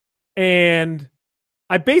 and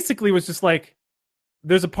I basically was just like,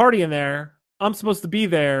 there's a party in there. I'm supposed to be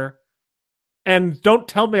there. And don't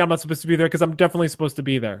tell me I'm not supposed to be there, because I'm definitely supposed to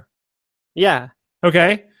be there. Yeah.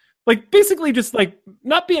 Okay? Like, basically just like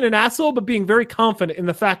not being an asshole, but being very confident in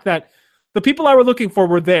the fact that the people I were looking for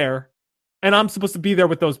were there, and I'm supposed to be there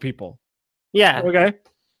with those people. Yeah. Okay?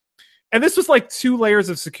 And this was like 2 layers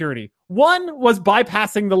of security. One was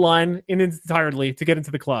bypassing the line entirely to get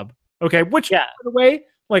into the club. Okay? Which, by the way,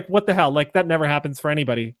 like, what the hell? Like, that never happens for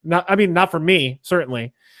anybody. Not for me,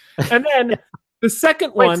 certainly. And then the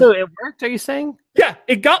second one. So it worked, are you saying? Yeah,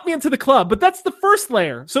 it got me into the club, but that's the first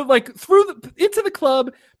layer. So like into the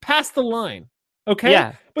club, past the line. Okay?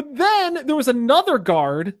 Yeah. But then there was another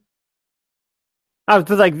guard. Oh,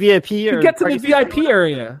 to like VIP or to get to the VIP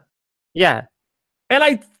area. Yeah. And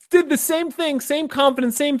I did the same thing, same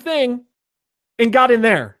confidence, same thing, and got in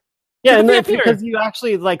there. Yeah, and that's because you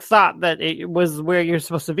actually like thought that it was where you're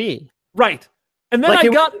supposed to be. Right. And then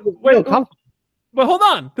like but hold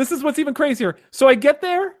on. This is what's even crazier. So I get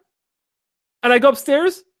there, and I go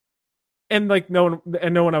upstairs, and like no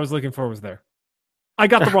one I was looking for was there. I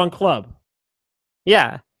got the wrong club.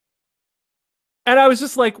 Yeah. And I was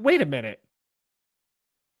just like, wait a minute.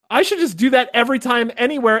 I should just do that every time,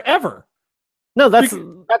 anywhere, ever. No, that's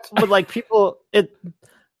what like people, it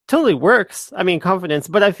totally works. I mean, confidence,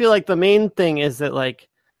 but I feel like the main thing is that like,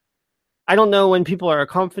 I don't know when people are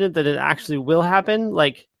confident that it actually will happen,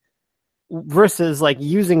 like versus like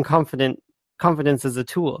using confidence as a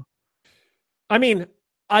tool. I mean,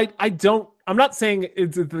 I'm not saying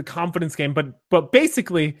it's the confidence game, but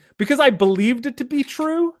basically because I believed it to be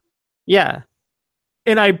true. Yeah.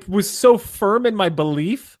 And I was so firm in my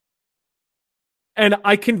belief, and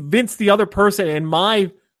I convinced the other person in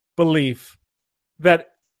my belief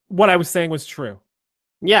that what I was saying was true.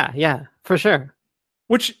 Yeah, for sure.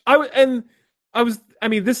 I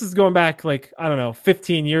mean, this is going back like, I don't know,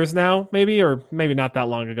 15 years now, maybe, or maybe not that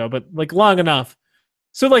long ago, but like long enough.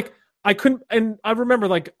 So like I couldn't, and I remember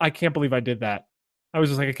like, I can't believe I did that. I was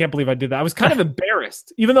just like, I can't believe I did that. I was kind of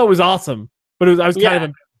embarrassed, even though it was awesome, but I was kind of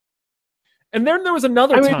embarrassed. And then there was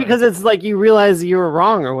another time. Because it's like you realize you were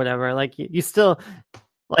wrong or whatever. Like you still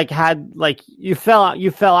like had like you fell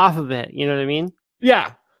off of it. You know what I mean?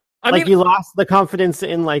 Yeah. I mean, you lost the confidence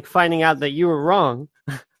in like finding out that you were wrong.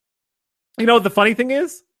 You know, the funny thing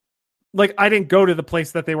is, like, I didn't go to the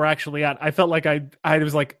place that they were actually at. I felt like I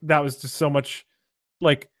was like, that was just so much,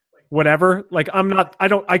 like, whatever. Like,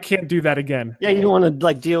 I can't do that again. Yeah, you don't want to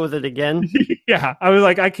like deal with it again. Yeah, I was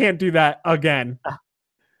like, I can't do that again.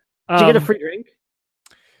 Did you get a free drink?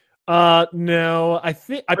 No, I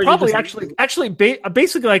think I probably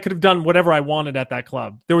basically I could have done whatever I wanted at that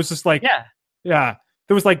club. There was just like, yeah,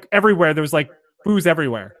 there was like everywhere. There was like booze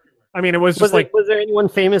everywhere. I mean, it was just was there anyone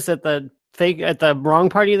famous at the wrong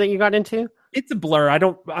party that you got into? It's a blur. I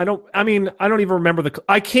don't even remember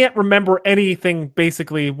I can't remember anything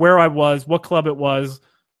basically where I was, what club it was,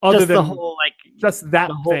 other just than the whole just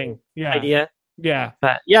that thing. Yeah. Idea. Yeah.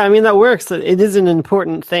 But yeah, I mean that works. It is an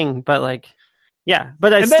important thing, but like, yeah.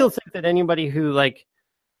 But I still think that anybody who like,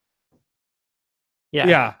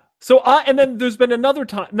 yeah. So and then there's been another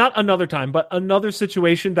time, not another time, but another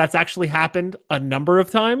situation that's actually happened a number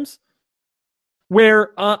of times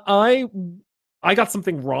where I got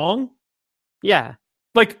something wrong. Yeah.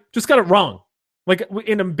 Like, just got it wrong. Like,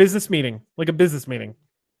 in a business meeting. Yeah.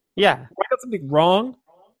 I got something wrong,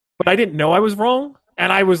 but I didn't know I was wrong.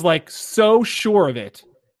 And I was, like, so sure of it.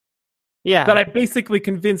 Yeah. That I basically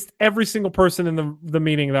convinced every single person in the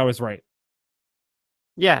meeting that I was right.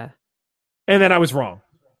 Yeah. And then I was wrong.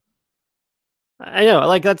 I know.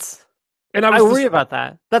 Like, that's... And I worry about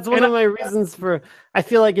that. That's one of my reasons for... I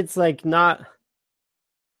feel like it's, like, not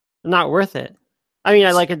worth it. I mean,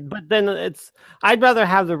 I like it, but then I'd rather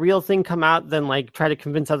have the real thing come out than like try to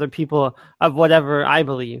convince other people of whatever I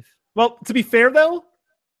believe. Well, to be fair though,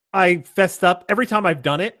 I fessed up every time I've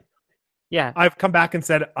done it. Yeah. I've come back and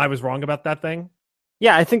said I was wrong about that thing.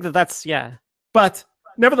 Yeah, I think that's, yeah. But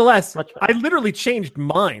nevertheless, I literally changed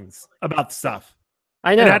minds about stuff.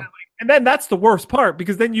 I know. And then that's the worst part,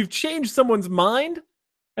 because then you've changed someone's mind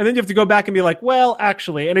and then you have to go back and be like, well,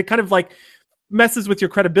 actually, and it kind of like messes with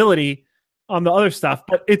your credibility on the other stuff,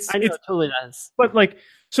 but it totally does. But like,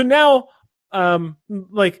 so now,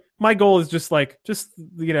 like my goal is just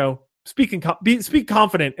you know, speak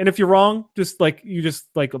confident, and if you're wrong, just like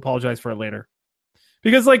apologize for it later,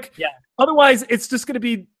 because like, otherwise it's just going to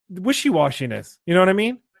be wishy-washiness. You know what I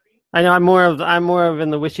mean? I know. I'm more of in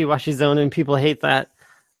the wishy-washy zone, and people hate that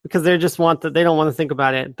because they just want that. They don't want to think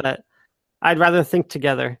about it, but I'd rather think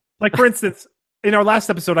together. Like, for instance, in our last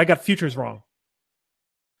episode, I got futures wrong.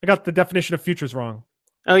 I got the definition of futures wrong.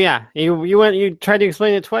 Oh yeah, you tried to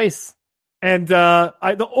explain it twice. And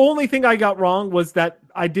the only thing I got wrong was that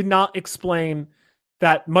I did not explain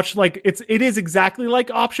that, much like it is exactly like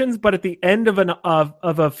options, but at the end of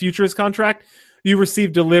a futures contract, you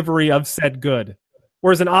receive delivery of said good,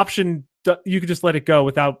 whereas an option you could just let it go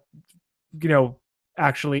without, you know,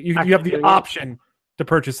 actually you have the option to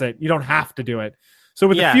purchase it. You don't have to do it. So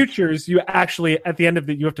with the futures, you actually at the end of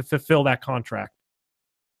it you have to fulfill that contract.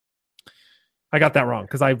 I got that wrong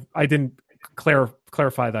because I didn't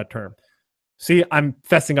clarify that term. See, I'm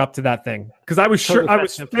fessing up to that thing because I was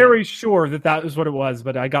very sure that was what it was,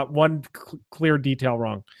 but I got one clear detail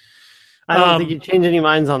wrong. I don't think you changed any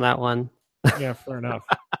minds on that one. Yeah, fair enough.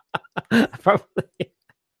 Probably.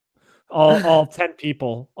 All 10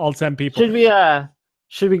 people.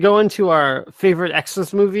 Should we go into our favorite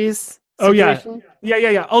Xmas movies? Situation? Oh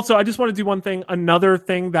yeah. Also, I just want to do one thing. Another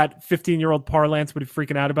thing that 15-year-old Parlance would be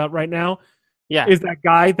freaking out about right now. Yeah. Is that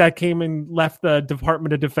guy that came and left the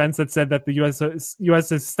Department of Defense that said that the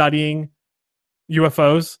U.S. is studying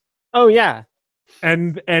UFOs. Oh yeah.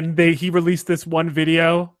 And he released this one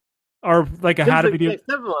video, or like a how to video. Like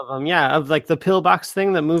several of them, yeah, of like the pillbox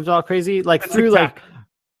thing that moved all crazy, like through like,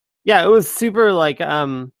 yeah, it was super like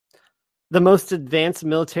the most advanced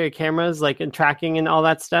military cameras, like and tracking and all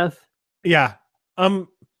that stuff. Yeah. I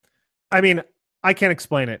mean, I can't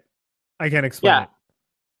explain it. I can't explain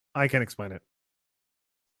it.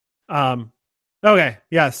 Okay.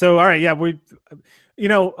 Yeah. So, all right. Yeah.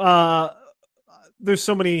 There's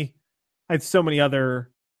I had so many other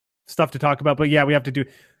stuff to talk about, but yeah, we have to do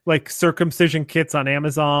like circumcision kits on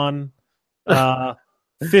Amazon,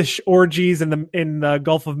 fish orgies in the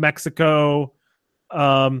Gulf of Mexico.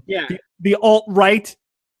 The alt-right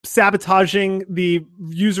sabotaging the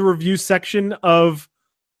user review section of,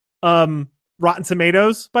 Rotten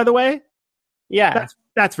Tomatoes, by the way. Yeah.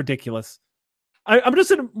 That's ridiculous. I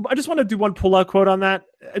just want to do one pull-out quote on that.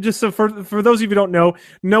 Just so for those of you who don't know,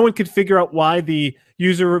 no one could figure out why the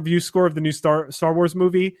user review score of the new Star Wars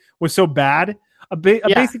movie was so bad.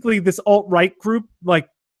 Basically, this alt-right group like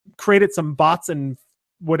created some bots and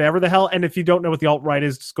whatever the hell. And if you don't know what the alt-right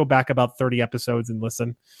is, just go back about 30 episodes and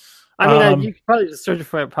listen. I mean, you could probably just search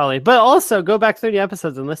for it, probably, but also go back 30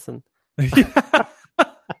 episodes and listen. But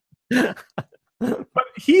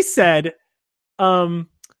he said,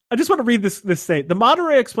 I just want to read this state. The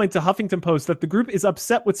moderator explained to Huffington Post that the group is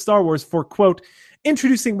upset with Star Wars for, quote,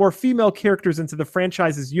 introducing more female characters into the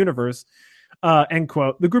franchise's universe, end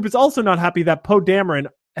quote. The group is also not happy that Poe Dameron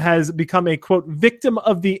has become a, quote, victim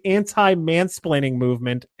of the anti-mansplaining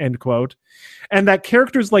movement, end quote, and that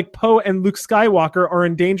characters like Poe and Luke Skywalker are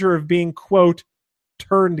in danger of being, quote,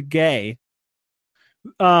 turned gay.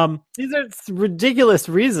 These are ridiculous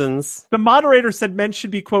reasons. The moderator said men should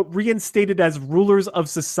be, quote, reinstated as rulers of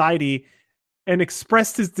society, and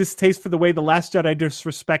expressed his distaste for the way The Last Jedi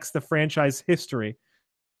disrespects the franchise history.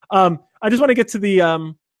 I just want to get to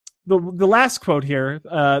the last quote here.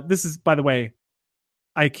 This is, by the way,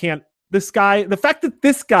 the fact that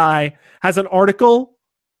this guy has an article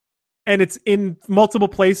and it's in multiple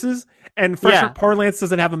places and Fresh Parlance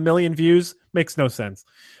doesn't have 1 million views makes no sense.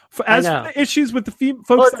 As for the issues with the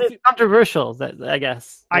folks, it's controversial. I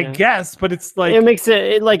guess. I guess, but it's like it makes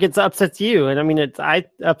it like it upsets you, and I mean it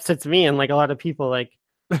upsets me, and like a lot of people. Like,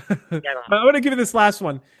 I'm going to give you this last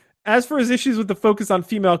one. As for his issues with the focus on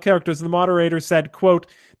female characters, the moderator said, quote,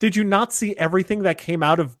 "Did you not see everything that came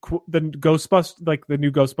out of the Ghostbusters, like the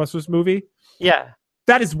new Ghostbusters movie? Yeah,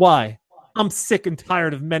 that is why I'm sick and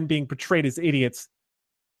tired of men being portrayed as idiots."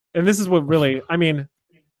 And this is what really, I mean.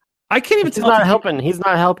 I can't even tell. He's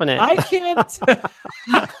not helping it. I can't.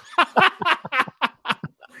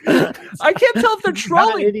 I can't tell if they're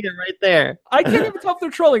trolling. An idiot right there. I can't even tell if they're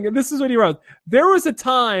trolling. And this is what he wrote. There was a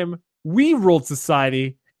time we ruled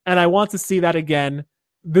society, and I want to see that again.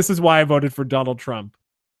 This is why I voted for Donald Trump.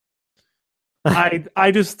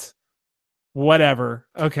 I just, whatever.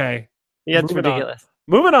 Okay. Yeah, it's ridiculous.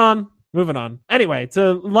 Moving on. Anyway,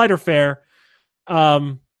 to lighter fare.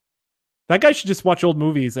 That guy should just watch old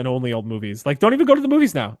movies and only old movies. Like, don't even go to the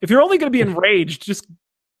movies now. If you're only going to be enraged, just,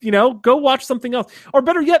 go watch something else. Or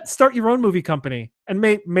better yet, start your own movie company and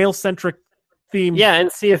make male-centric theme. Yeah, and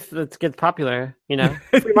see if it gets popular,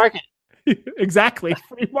 Free market. Exactly.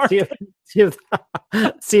 Free market. See if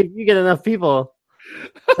you get enough people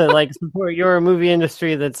to, like, support your movie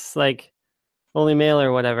industry that's, like, only male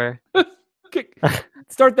or whatever.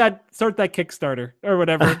 Start that Kickstarter or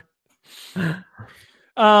whatever.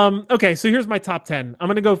 Okay, so here's my top 10. I'm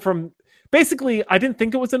going to go from, basically, I didn't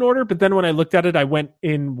think it was in order, but then when I looked at it, I went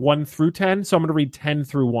in 1 through 10, so I'm going to read 10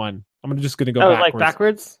 through 1. I'm just going to go backwards. Like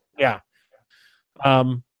backwards? Yeah.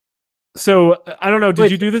 So, I don't know,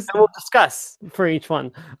 did you do this? We'll discuss for each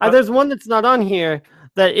one. There's one that's not on here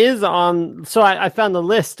that is on, so I found the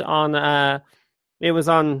list on, it was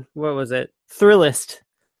on, what was it? Thrillist.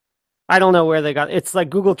 I don't know where they got it. It's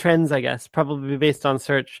like Google Trends, I guess, probably based on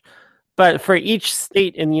search. But for each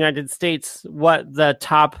state in the United States, what the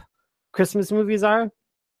top Christmas movies are,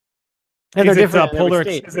 and they're different.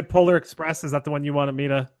 Is it Polar Express? Is that the one you wanted me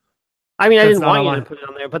to? I mean, I didn't want you to put it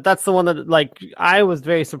on there, but that's the one that, like, I was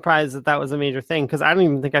very surprised that was a major thing because I don't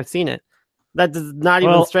even think I've seen it. That does not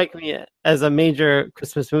even strike me as a major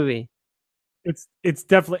Christmas movie. It's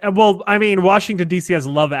definitely, well, I mean, Washington D.C. has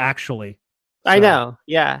Love Actually. So, I know,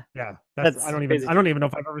 yeah. I don't even know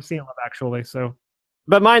if I've ever seen Love Actually. So.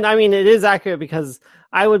 But mine, I mean, it is accurate because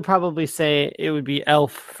I would probably say it would be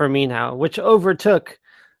Elf for me now, which overtook.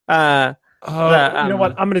 You know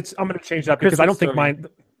what? I'm gonna change that because I don't think mine.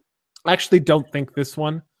 I actually don't think this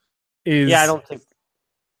one is. Yeah, I don't think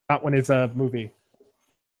that one is a movie.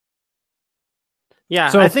 Yeah,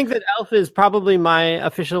 so I think that Elf is probably my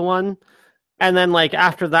official one, and then like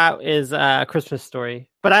after that is a Christmas Story.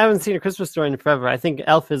 But I haven't seen a Christmas Story in forever. I think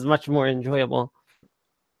Elf is much more enjoyable.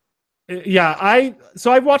 Yeah,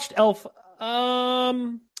 I've watched Elf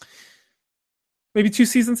maybe 2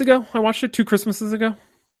 seasons ago. I watched it 2 Christmases ago.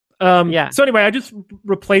 So anyway, I just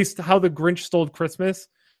replaced How the Grinch Stole Christmas,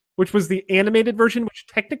 which was the animated version, which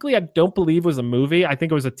technically I don't believe was a movie. I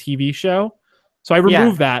think it was a TV show. So I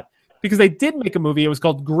removed that because they did make a movie. It was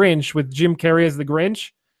called Grinch with Jim Carrey as the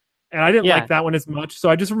Grinch. And I didn't like that one as much. So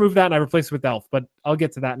I just removed that and I replaced it with Elf, but I'll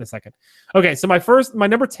get to that in a second. Okay, so my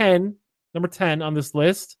number 10 on this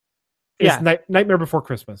list is Nightmare Before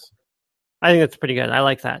Christmas. I think that's pretty good. I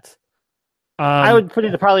like that. I would put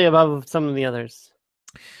it probably above some of the others.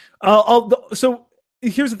 So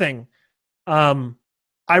here's the thing.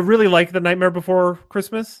 I really like The Nightmare Before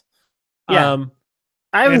Christmas. Yeah.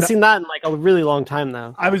 I haven't seen that in like a really long time,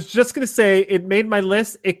 though. I was just going to say it made my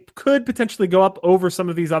list. It could potentially go up over some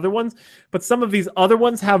of these other ones, but some of these other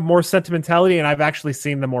ones have more sentimentality, and I've actually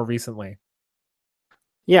seen them more recently.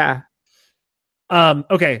 Yeah.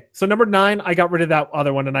 Okay, so number 9, I got rid of that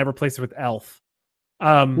other one, and I replaced it with Elf.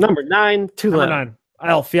 Number 9, number 9,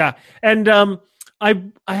 Elf, yeah. And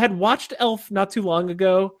I had watched Elf not too long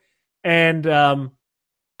ago, and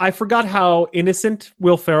I forgot how innocent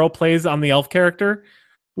Will Ferrell plays on the Elf character.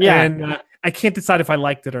 Yeah. and I can't decide if I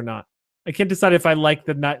liked it or not. I can't decide if I like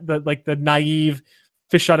the naive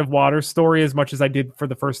fish out of water story as much as I did for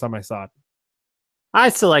the first time I saw it. I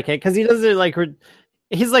still like it because he does it like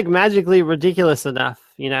he's like magically ridiculous enough,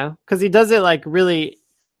 because he does it like really.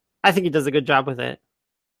 I think he does a good job with it.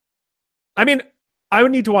 I mean, I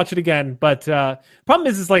would need to watch it again, but problem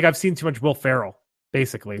is like I've seen too much Will Ferrell,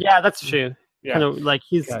 basically. Yeah, that's true. Yeah. Kind of like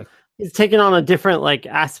he's taken on a different like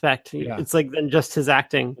aspect. Yeah. It's like than just his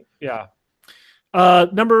acting. Yeah.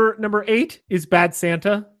 Number 8 is Bad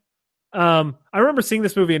Santa. I remember seeing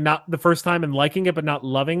this movie and not the first time and liking it, but not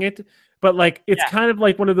loving it. But like, it's kind of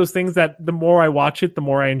like one of those things that the more I watch it, the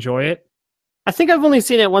more I enjoy it. I think I've only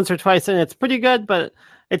seen it once or twice, and it's pretty good, but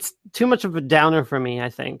it's too much of a downer for me. I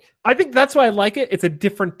think that's why I like it. It's a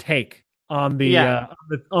different take on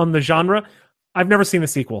the genre. I've never seen the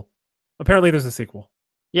sequel. Apparently, there's a sequel.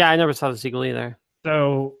 Yeah, I never saw the sequel either.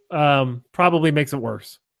 So probably makes it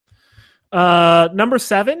worse. Number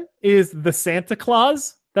 7 is The Santa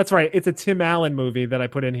Claus. That's right. It's a Tim Allen movie that I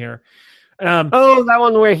put in here. That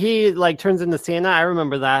one where he like turns into Santa. I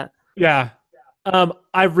remember that. Yeah.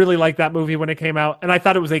 I really liked that movie when it came out, and I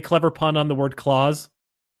thought it was a clever pun on the word clause.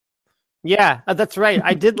 Yeah, that's right.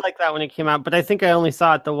 I did like that when it came out, but I think I only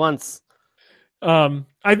saw it the once.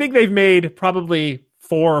 I think they've made probably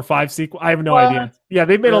 4 or 5 sequels. I have no idea. Yeah,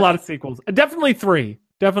 they've made a lot of sequels. Definitely 3.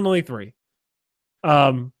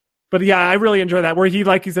 But yeah, I really enjoy that where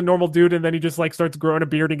he's a normal dude and then he just like starts growing a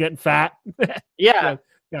beard and getting fat. Yeah,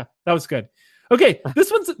 that was good. Okay, this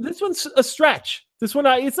one's a stretch. This one,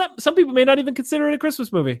 it's not. Some people may not even consider it a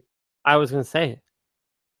Christmas movie. I was gonna say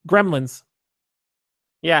Gremlins.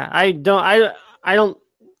 Yeah, I don't.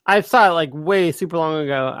 I saw it like way super long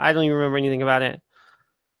ago. I don't even remember anything about it.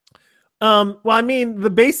 Well, I mean,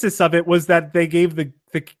 the basis of it was that they gave the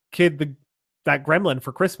kid that gremlin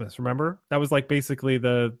for Christmas. Remember? That was like basically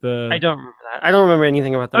the. I don't remember that. I don't remember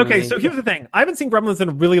anything about that. Okay, so here's the thing. I haven't seen Gremlins in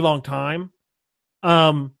a really long time.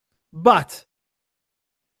 But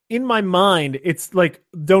in my mind, it's like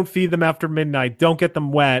don't feed them after midnight, don't get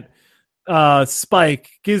them wet, Spike,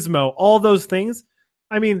 Gizmo, all those things.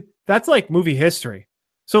 I mean, that's like movie history.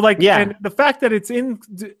 So like, and the fact that it's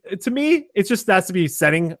to me, it's just has to be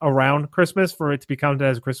setting around Christmas for it to be counted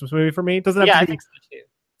as a Christmas movie for me. It doesn't have to be, I think so too.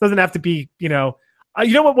 Doesn't have to be, you know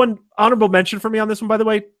what? One honorable mention for me on this one, by the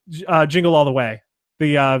way, Jingle All the Way,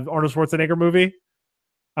 the Arnold Schwarzenegger movie.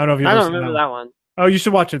 I don't know if I don't remember that one. Oh, you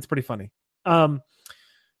should watch it. It's pretty funny.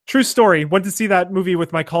 True story. Went to see that movie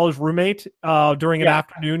with my college roommate during an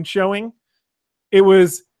afternoon showing. It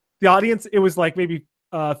was the audience. It was like maybe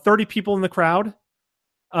 30 people in the crowd.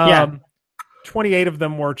 28 of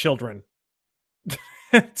them were children.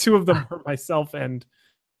 2 of them were myself, and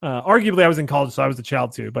arguably I was in college, so I was a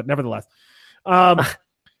child too. But nevertheless,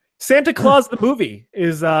 Santa Claus the movie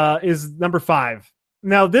is number 5.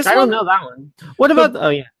 Now this I don't know that one. What about?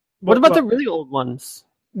 What about the really old ones?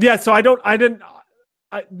 Yeah, so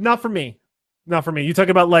not for me. Not for me. You talk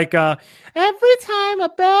about like every time a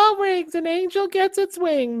bell rings, an angel gets its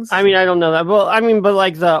wings. I mean, I don't know that. Well, I mean, but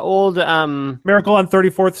like the old Miracle on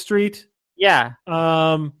 34th Street. Yeah.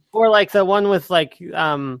 Or like the one with like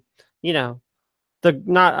the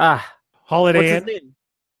not Holiday Inn.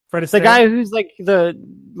 Fred Astaire? The guy who's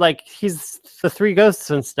like he's the 3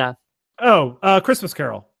 ghosts and stuff. Oh, Christmas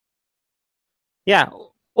Carol. Yeah.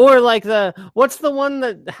 Or like what's the one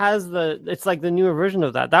that has it's like the newer version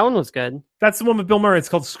of that. That one was good. That's the one with Bill Murray. It's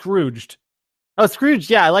called Scrooged. Oh, Scrooge.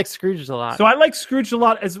 Yeah, I like Scrooge a lot. So I like Scrooge a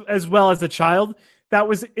lot as well as a child. That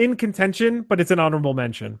was in contention, but it's an honorable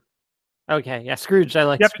mention. Okay, yeah, Scrooge. I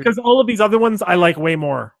like. Yeah, Scrooge. Because all of these other ones I like way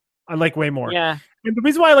more. Yeah. And the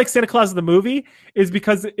reason why I like Santa Claus the movie is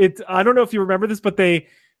because I don't know if you remember this, but they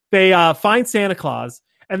find Santa Claus.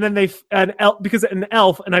 And then because an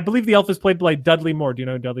elf, and I believe the elf is played by Dudley Moore. Do you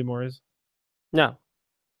know who Dudley Moore is? No.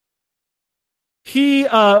 He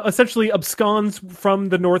essentially absconds from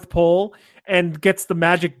the North Pole and gets the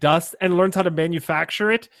magic dust and learns how to manufacture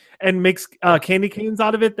it and makes candy canes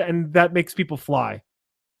out of it, and that makes people fly.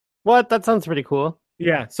 What? That sounds pretty cool.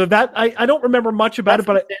 Yeah. So that I don't remember much about it,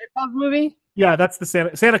 but Santa Claus movie. Yeah, that's the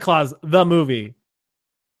Santa Claus the movie.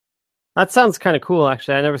 That sounds kind of cool,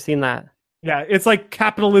 actually. I've never seen that. Yeah, it's like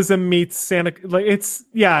capitalism meets Santa. Like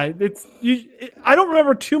I don't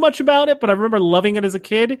remember too much about it, but I remember loving it as a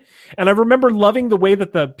kid, and I remember loving the way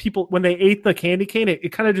that the people when they ate the candy cane,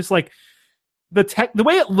 it kind of just like the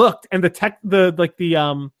way it looked, and the mouthfeel.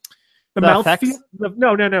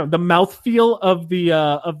 The mouthfeel of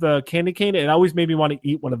the candy cane. It always made me want to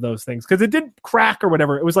eat one of those things because it didn't crack or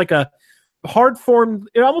whatever. It was like a hard form.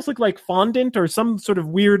 It almost looked like fondant or some sort of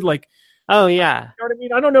weird like Oh yeah. You know what I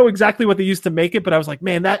mean? I don't know exactly what they used to make it, but I was like,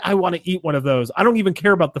 man, that I want to eat one of those. I don't even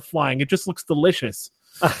care about the flying; it just looks delicious.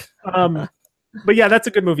 But yeah, that's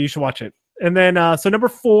a good movie. You should watch it. And then, so number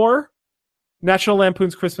 4, National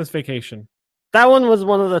Lampoon's Christmas Vacation. That one was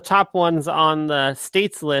one of the top ones on the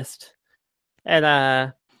states list. And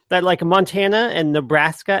that like Montana and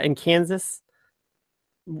Nebraska and Kansas,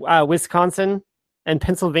 Wisconsin and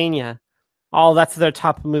Pennsylvania, all that's their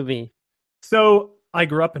top movie. So I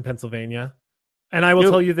grew up in Pennsylvania, and I will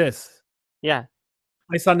tell you this. Yeah.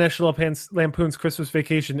 I saw National Lampoon's Christmas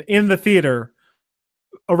Vacation in the theater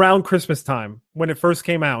around Christmas time when it first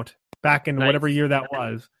came out, back in whatever year that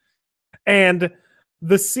was. And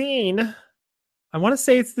the scene, I want to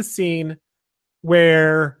say it's the scene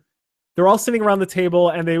where they're all sitting around the table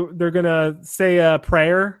and they're going to say a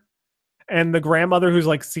prayer, and the grandmother, who's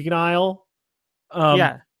like senile,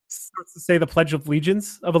 starts to say the Pledge of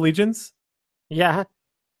Allegiance. Yeah.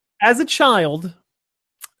 As a child,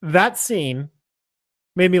 that scene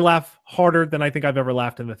made me laugh harder than I think I've ever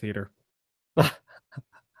laughed in the theater.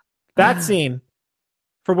 That scene,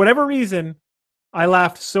 for whatever reason, I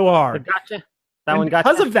laughed so hard. Gotcha.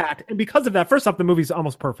 Because of that, first off, the movie's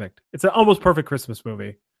almost perfect. It's an almost perfect Christmas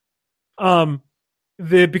movie.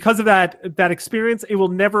 Because of that experience, I will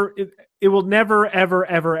never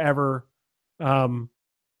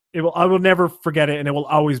forget it, and it will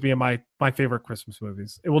always be in my favorite Christmas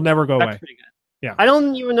movies. It will never go away. Pretty good. Yeah. I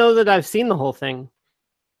don't even know that I've seen the whole thing.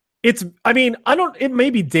 It may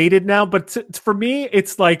be dated now, but for me,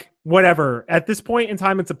 it's like, whatever. At this point in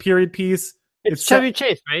time, it's a period piece. It's Chevy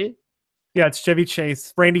Chase, right? Yeah, it's Chevy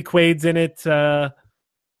Chase. Randy Quaid's in it. Let's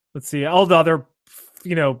see. All the other,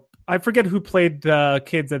 I forget who played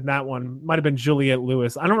kids in that one. Might have been Juliette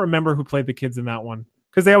Lewis. I don't remember who played the kids in that one,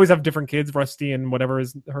 because they always have different kids, Rusty and whatever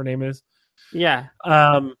her name is. Yeah.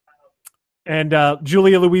 And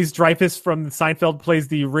Julia Louise-Dreyfus from Seinfeld plays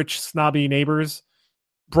the rich, snobby neighbors.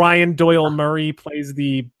 Brian Doyle Murray plays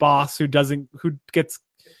the boss who doesn't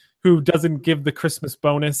give the Christmas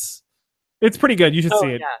bonus. It's pretty good. You should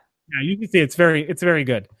see it. Yeah, you can see it. It's very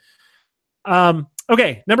good.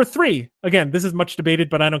 Okay, number 3. Again, this is much debated,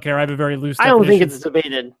 but I don't care. I have a very loose definition. I don't think it's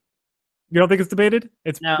debated. You don't think it's debated?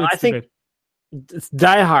 I think it's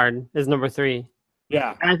Die Hard is number 3.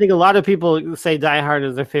 Yeah. And I think a lot of people say Die Hard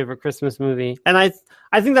is their favorite Christmas movie. And I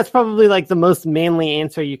think that's probably like the most manly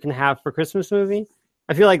answer you can have for Christmas movie.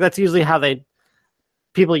 I feel like that's usually how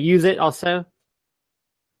people use it also.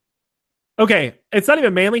 Okay, it's not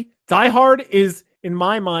even manly. Die Hard is, in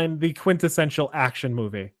my mind, the quintessential action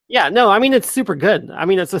movie. Yeah, no, I mean, it's super good. I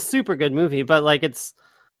mean, it's a super good movie, but like it's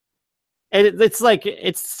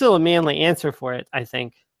still a manly answer for it, I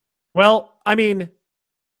think. Well, I mean,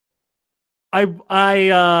 I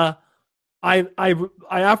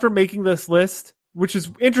after making this list, which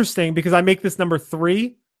is interesting because I make this number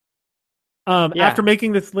 3. After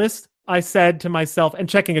making this list, I said to myself, and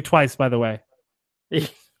checking it twice, by the way. Making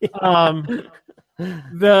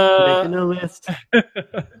a list.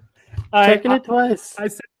 Checking it twice. I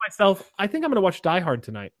said to myself, I think I'm going to watch Die Hard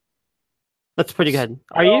tonight. That's pretty good.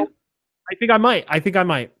 Are you? I think I might.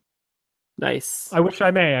 Nice. I wish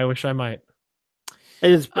I might.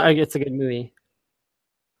 It's a good movie.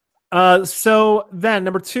 So then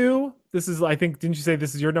number 2, this is, I think, didn't you say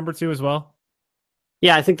this is your number 2 as well?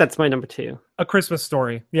 Yeah, I think that's my number 2. A Christmas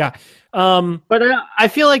Story. Yeah. But I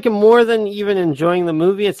feel like more than even enjoying the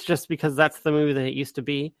movie, it's just because that's the movie that it used to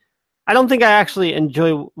be. I don't think I actually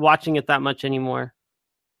enjoy watching it that much anymore.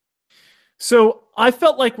 So I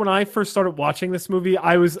felt like when I first started watching this movie,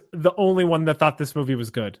 I was the only one that thought this movie was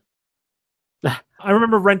good. I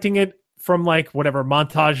remember renting it from like whatever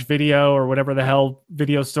Montage Video or whatever the hell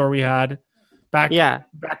video store we had back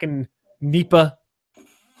in NEPA.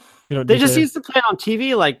 They just used to play it on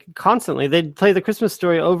TV like constantly. They'd play The Christmas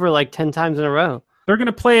Story over like 10 times in a row. They're going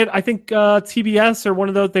to play it, I think TBS or one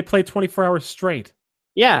of those, they play 24 hours straight.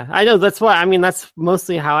 Yeah, I know. That's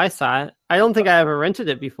mostly how I saw it. I don't think I ever rented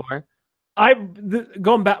it before.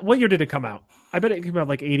 Going back, what year did it come out? I bet it came out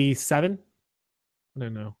like 87. I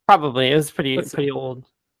don't know. Probably. It was pretty old.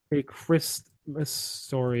 A Christmas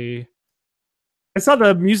Story. I saw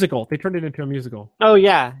the musical. They turned it into a musical. Oh,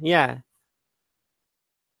 yeah.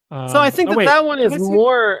 So I think that one is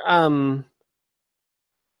more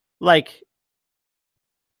like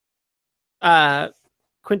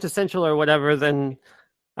quintessential or whatever than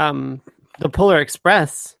the Polar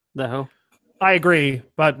Express, though. I agree,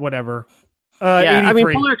 but whatever. Yeah, 83. I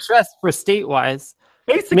mean, Polar Express for state-wise,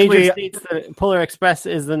 basically, major states, Polar Express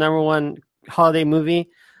is the number 1 holiday movie.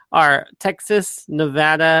 are Texas,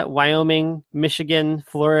 Nevada, Wyoming, Michigan,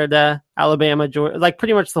 Florida, Alabama, Georgia, like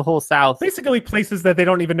pretty much the whole South, Basically, places that they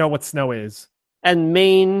don't even know what snow is. and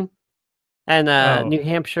Maine, and Oh. New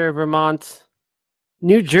Hampshire, Vermont,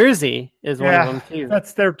 New Jersey is one of them too.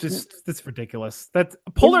 That's ridiculous. That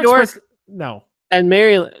Polar York- Express. No, And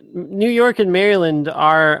Maryland, New York and Maryland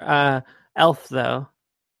are ELF though.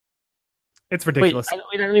 it's Wait, ridiculous.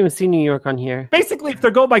 I don't even see New York on here. Basically, if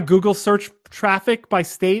they're going by Google search traffic by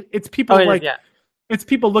state, it's people it's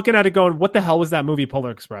people looking at it going, "What the hell was that movie,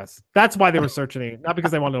 Polar Express?" That's why they were searching it, not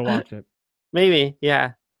because they wanted to watch it. Maybe,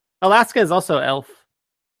 yeah. Alaska is also ELF.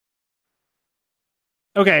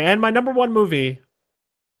 Okay, and my number one movie,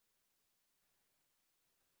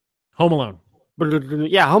 Home Alone.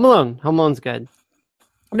 Yeah, Home Alone. Home Alone's good.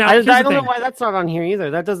 Now, I don't know why that's not on here either.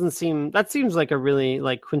 That seems like a really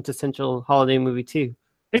like quintessential holiday movie too.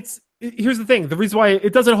 Here's the thing. The reason why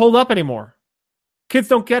it doesn't hold up anymore. Kids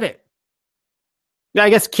don't get it. Yeah, I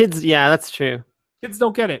guess kids. Yeah, that's true. Kids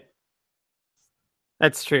don't get it.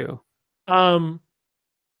 That's true. But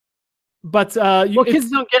kids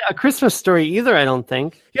don't get A Christmas Story either. I don't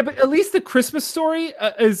think. Yeah, but at least the Christmas Story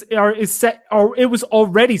is set, or it was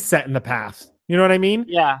already set in the past. You know what I mean?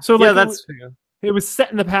 Yeah. So yeah, that's true. It was set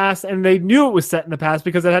in the past, and they knew it was set in the past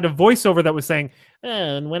because it had a voiceover that was saying,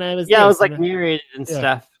 "And when I was it was like narrated and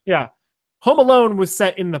stuff." Yeah, Home Alone was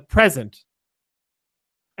set in the present,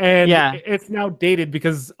 and it's now dated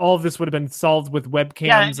because all of this would have been solved with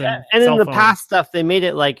webcams and in the past stuff they made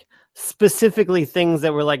it like specifically things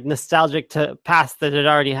that were like nostalgic to past that had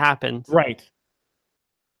already happened. Right.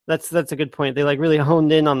 That's a good point. They like really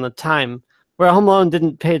honed in on the time, where Home Alone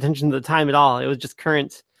didn't pay attention to the time at all. It was just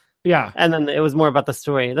current. Yeah, and then it was more about the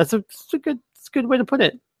story. That's a good way to put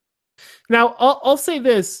it. Now I'll say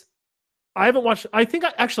this: I haven't watched. I think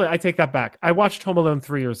I take that back. I watched Home Alone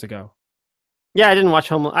 3 years ago. Yeah, I didn't watch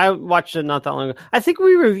Home Alone. I watched it not that long ago. I think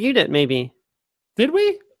we reviewed it. Maybe did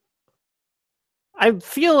we? I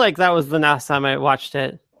feel like that was the last time I watched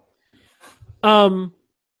it. Home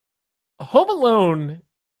Alone,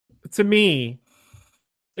 to me,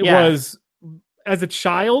 it was as a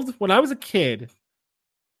child when I was a kid.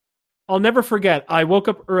 I'll never forget. I woke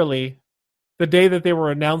up early the day that they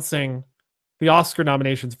were announcing the Oscar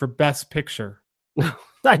nominations for Best Picture.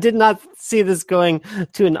 I did not see this going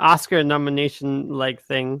to an Oscar nomination like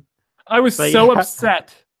thing. I was so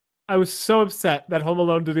upset. I was so upset that Home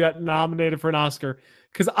Alone got nominated for an Oscar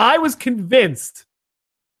because I was convinced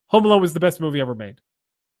Home Alone was the best movie ever made.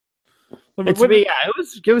 It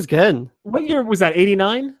was good. What year was that?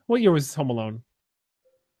 89? What year was Home Alone?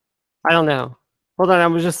 I don't know. Hold on, I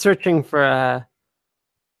was just searching for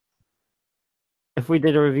if we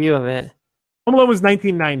did a review of it. Home Alone was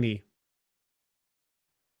 1990.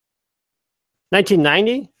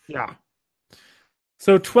 1990? Yeah.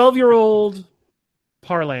 So 12-year-old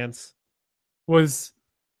Parlance was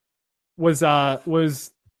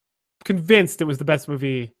convinced it was the best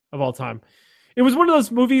movie of all time. It was one of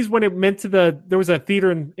those movies when it meant there was a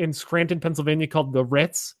theater in Scranton, Pennsylvania called the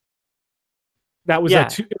Ritz. That was a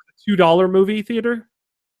 $2 movie theater.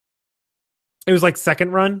 It was like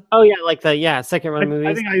second run. Oh yeah, like the second run movies.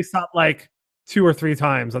 I think I saw it like 2 or 3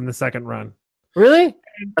 times on the second run. Really?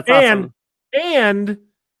 That's awesome. And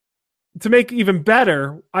to make even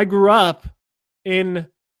better, I grew up in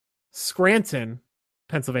Scranton,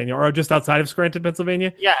 Pennsylvania, or just outside of Scranton,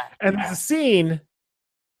 Pennsylvania. Yeah. And there's a scene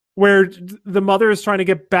where the mother is trying to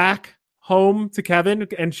get back home to Kevin,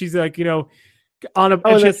 and she's like, on a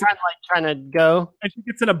trying to go, and she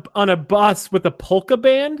gets on a bus with a polka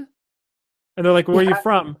band, and they're like, "Where are you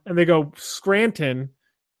from?" And they go, "Scranton."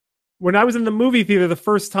 When I was in the movie theater the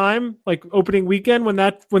first time, like opening weekend, when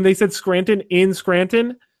they said Scranton in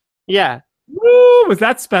Scranton, woo, was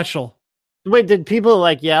that special? Wait, did people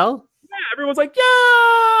like yell? Yeah, everyone's like,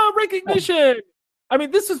 "Yeah, recognition!" I mean,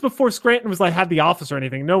 this was before Scranton was like had the Office or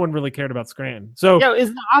anything. No one really cared about Scranton. So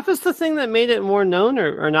is the Office the thing that made it more known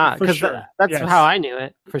or not? Because that's how I knew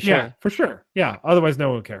it for sure. Yeah, for sure. Yeah, otherwise no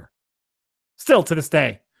one would care. Still to this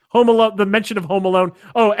day, Home Alone. The mention of Home Alone.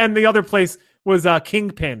 Oh, and the other place was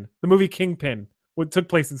Kingpin. The movie Kingpin, what took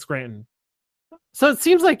place in Scranton. So it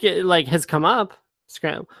seems like it has come up.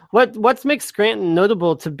 Scranton. What makes Scranton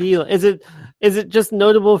notable to be? Is it just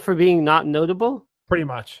notable for being not notable? Pretty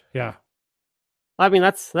much, yeah. I mean,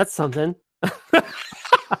 that's something.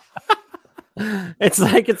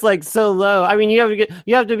 It's like so low. I mean, you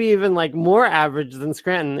have to be even like more average than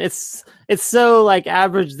Scranton. It's so like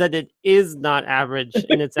average that it is not average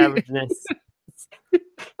in its averageness.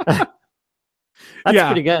 That's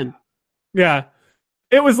pretty good. Yeah,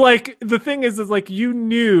 it was like the thing is like you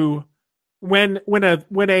knew when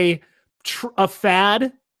a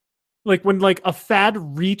fad Like when like a fad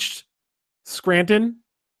reached Scranton,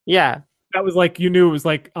 Yeah. that was like you knew it was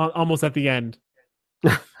like almost at the end.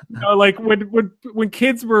 Like when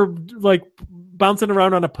kids were like bouncing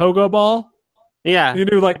around on a pogo ball, Yeah. you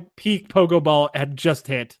knew like peak pogo ball had just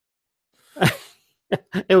hit.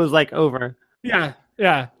 It was like over. Yeah,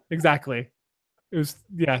 exactly. It was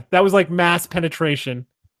that was like mass penetration.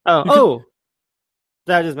 Oh,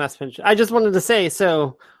 that is mass penetration. I just wanted to say,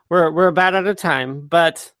 so we're about out of time,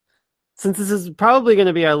 but since this is probably going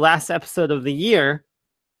to be our last episode of the year,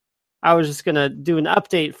 I was just going to do an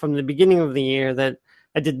update from the beginning of the year that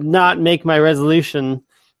I did not make my resolution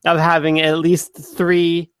of having at least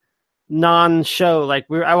 3 non-show. Like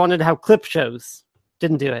I wanted to have clip shows.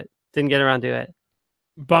 Didn't do it. Didn't get around to it.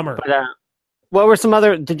 Bummer. But what were some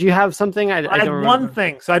other? Did you have something? I had don't remember. one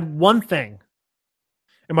thing. So I had one thing,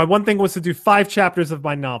 and my one thing was to do 5 chapters of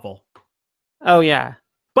my novel. Oh yeah.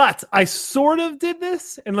 But I sort of did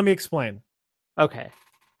this, and let me explain. Okay.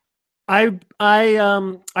 I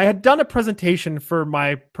had done a presentation for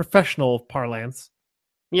my professional Parlance.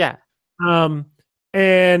 Yeah.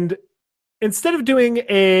 And instead of doing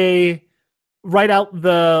a write out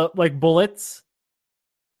the like bullets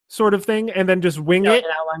sort of thing and then just wing it,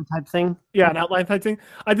 an outline type thing. Yeah, an outline type thing.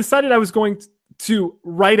 I decided I was going to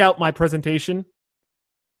write out my presentation.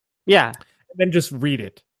 Yeah. And then just read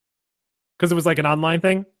it. Because it was like an online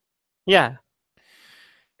thing. Yeah.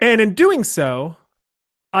 And in doing so,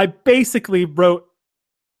 I basically wrote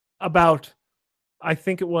about, I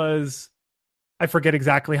think it was, I forget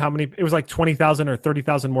exactly how many, it was like 20,000 or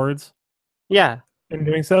 30,000 words. Yeah. In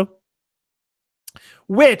doing so.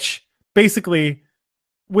 Which basically,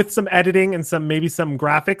 with some editing and maybe some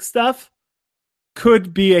graphic stuff,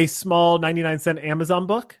 could be a small 99-cent Amazon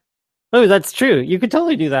book. Oh, that's true. You could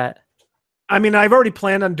totally do that. I mean, I've already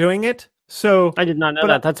planned on doing it. So I did not know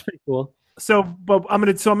that. That's pretty cool. So, but I'm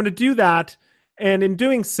gonna do that, and in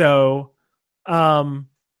doing so, I'm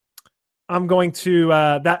going to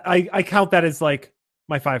that I count that as like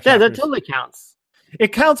my 5 chapters. Yeah, that totally counts.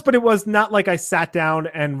 It counts, but it was not like I sat down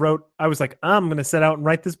and wrote. I was like, I'm gonna set out and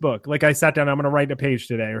write this book. Like I sat down, I'm gonna write a page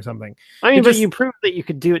today or something. I mean, but you proved that you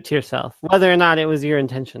could do it to yourself, whether or not it was your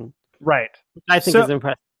intention. Right. Which I think is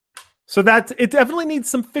impressive. So that it definitely needs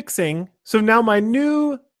some fixing. So now my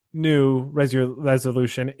new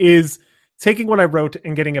resolution is taking what I wrote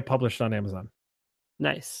and getting it published on Amazon.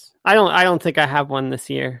 Nice. I don't think I have one this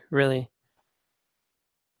year, really.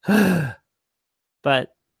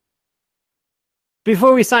 But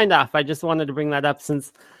before we signed off, I just wanted to bring that up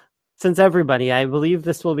since everybody, I believe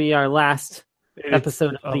this will be our last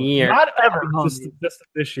episode of the year. Not ever, just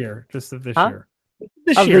this year. Just of this year.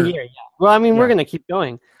 This year. The year, yeah. Well, I mean, we're going to keep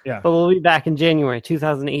going. Yeah. But we'll be back in January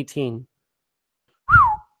 2018.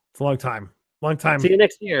 It's a long time. Long time. See you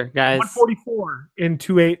next year, guys. 144 in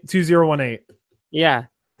 2018. Yeah.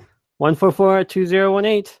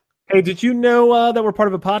 144-2018. Hey, did you know that we're part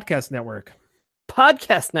of a podcast network?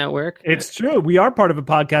 Podcast network? It's true. We are part of a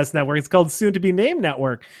podcast network. It's called Soon to Be Named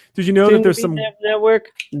Network. Did you know that there's some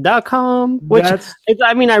network.com? Which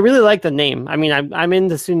I mean, I really like the name. I mean, I'm in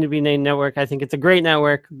the Soon to Be Named Network. I think it's a great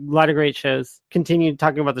network. A lot of great shows. Continue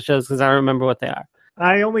talking about the shows because I don't remember what they are.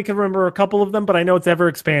 I only can remember a couple of them, but I know it's ever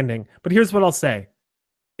expanding. But here's what I'll say.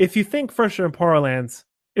 If you think Fresher and Parlance,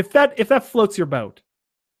 if that floats your boat,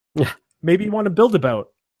 maybe you want to build a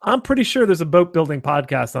boat. I'm pretty sure there's a boat building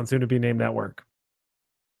podcast on Soon to Be Named Network.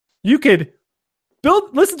 You could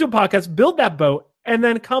listen to a podcast, build that boat, and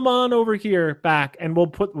then come on over here back, and we'll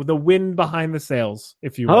put the wind behind the sails,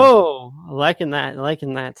 if you will. Oh, liking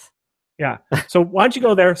that. Yeah. So why don't you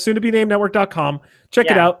go there, soon-to-be-named-network.com. Check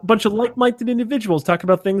it out. A bunch of like-minded individuals talk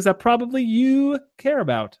about things that probably you care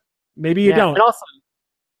about. Maybe you don't. And also,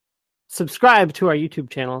 subscribe to our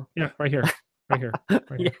YouTube channel. Yeah, right here. Right here.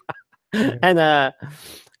 Right here. Yeah. And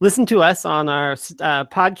listen to us on our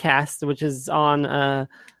podcast, which is on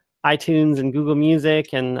iTunes and Google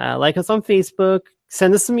Music, and like us on Facebook.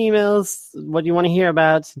 Send us some emails. What do you want to hear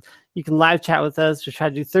about? You can live chat with us. We try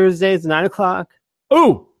to do Thursdays at 9:00.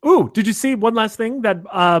 Ooh! Did you see one last thing that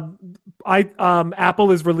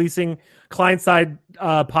Apple is releasing client-side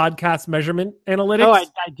podcast measurement analytics? Oh,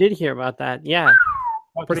 I did hear about that. Yeah,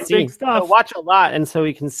 pretty big stuff. So watch a lot, and so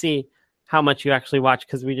we can see how much you actually watch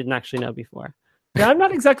because we didn't actually know before. Yeah, I'm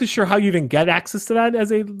not exactly sure how you even get access to that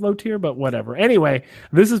as a low tier, but whatever. Anyway,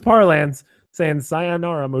 this is Parlance saying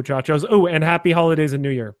sayonara, muchachos. Oh, and happy holidays and New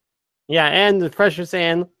Year. Yeah, and the Fresher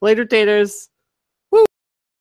saying later, taters.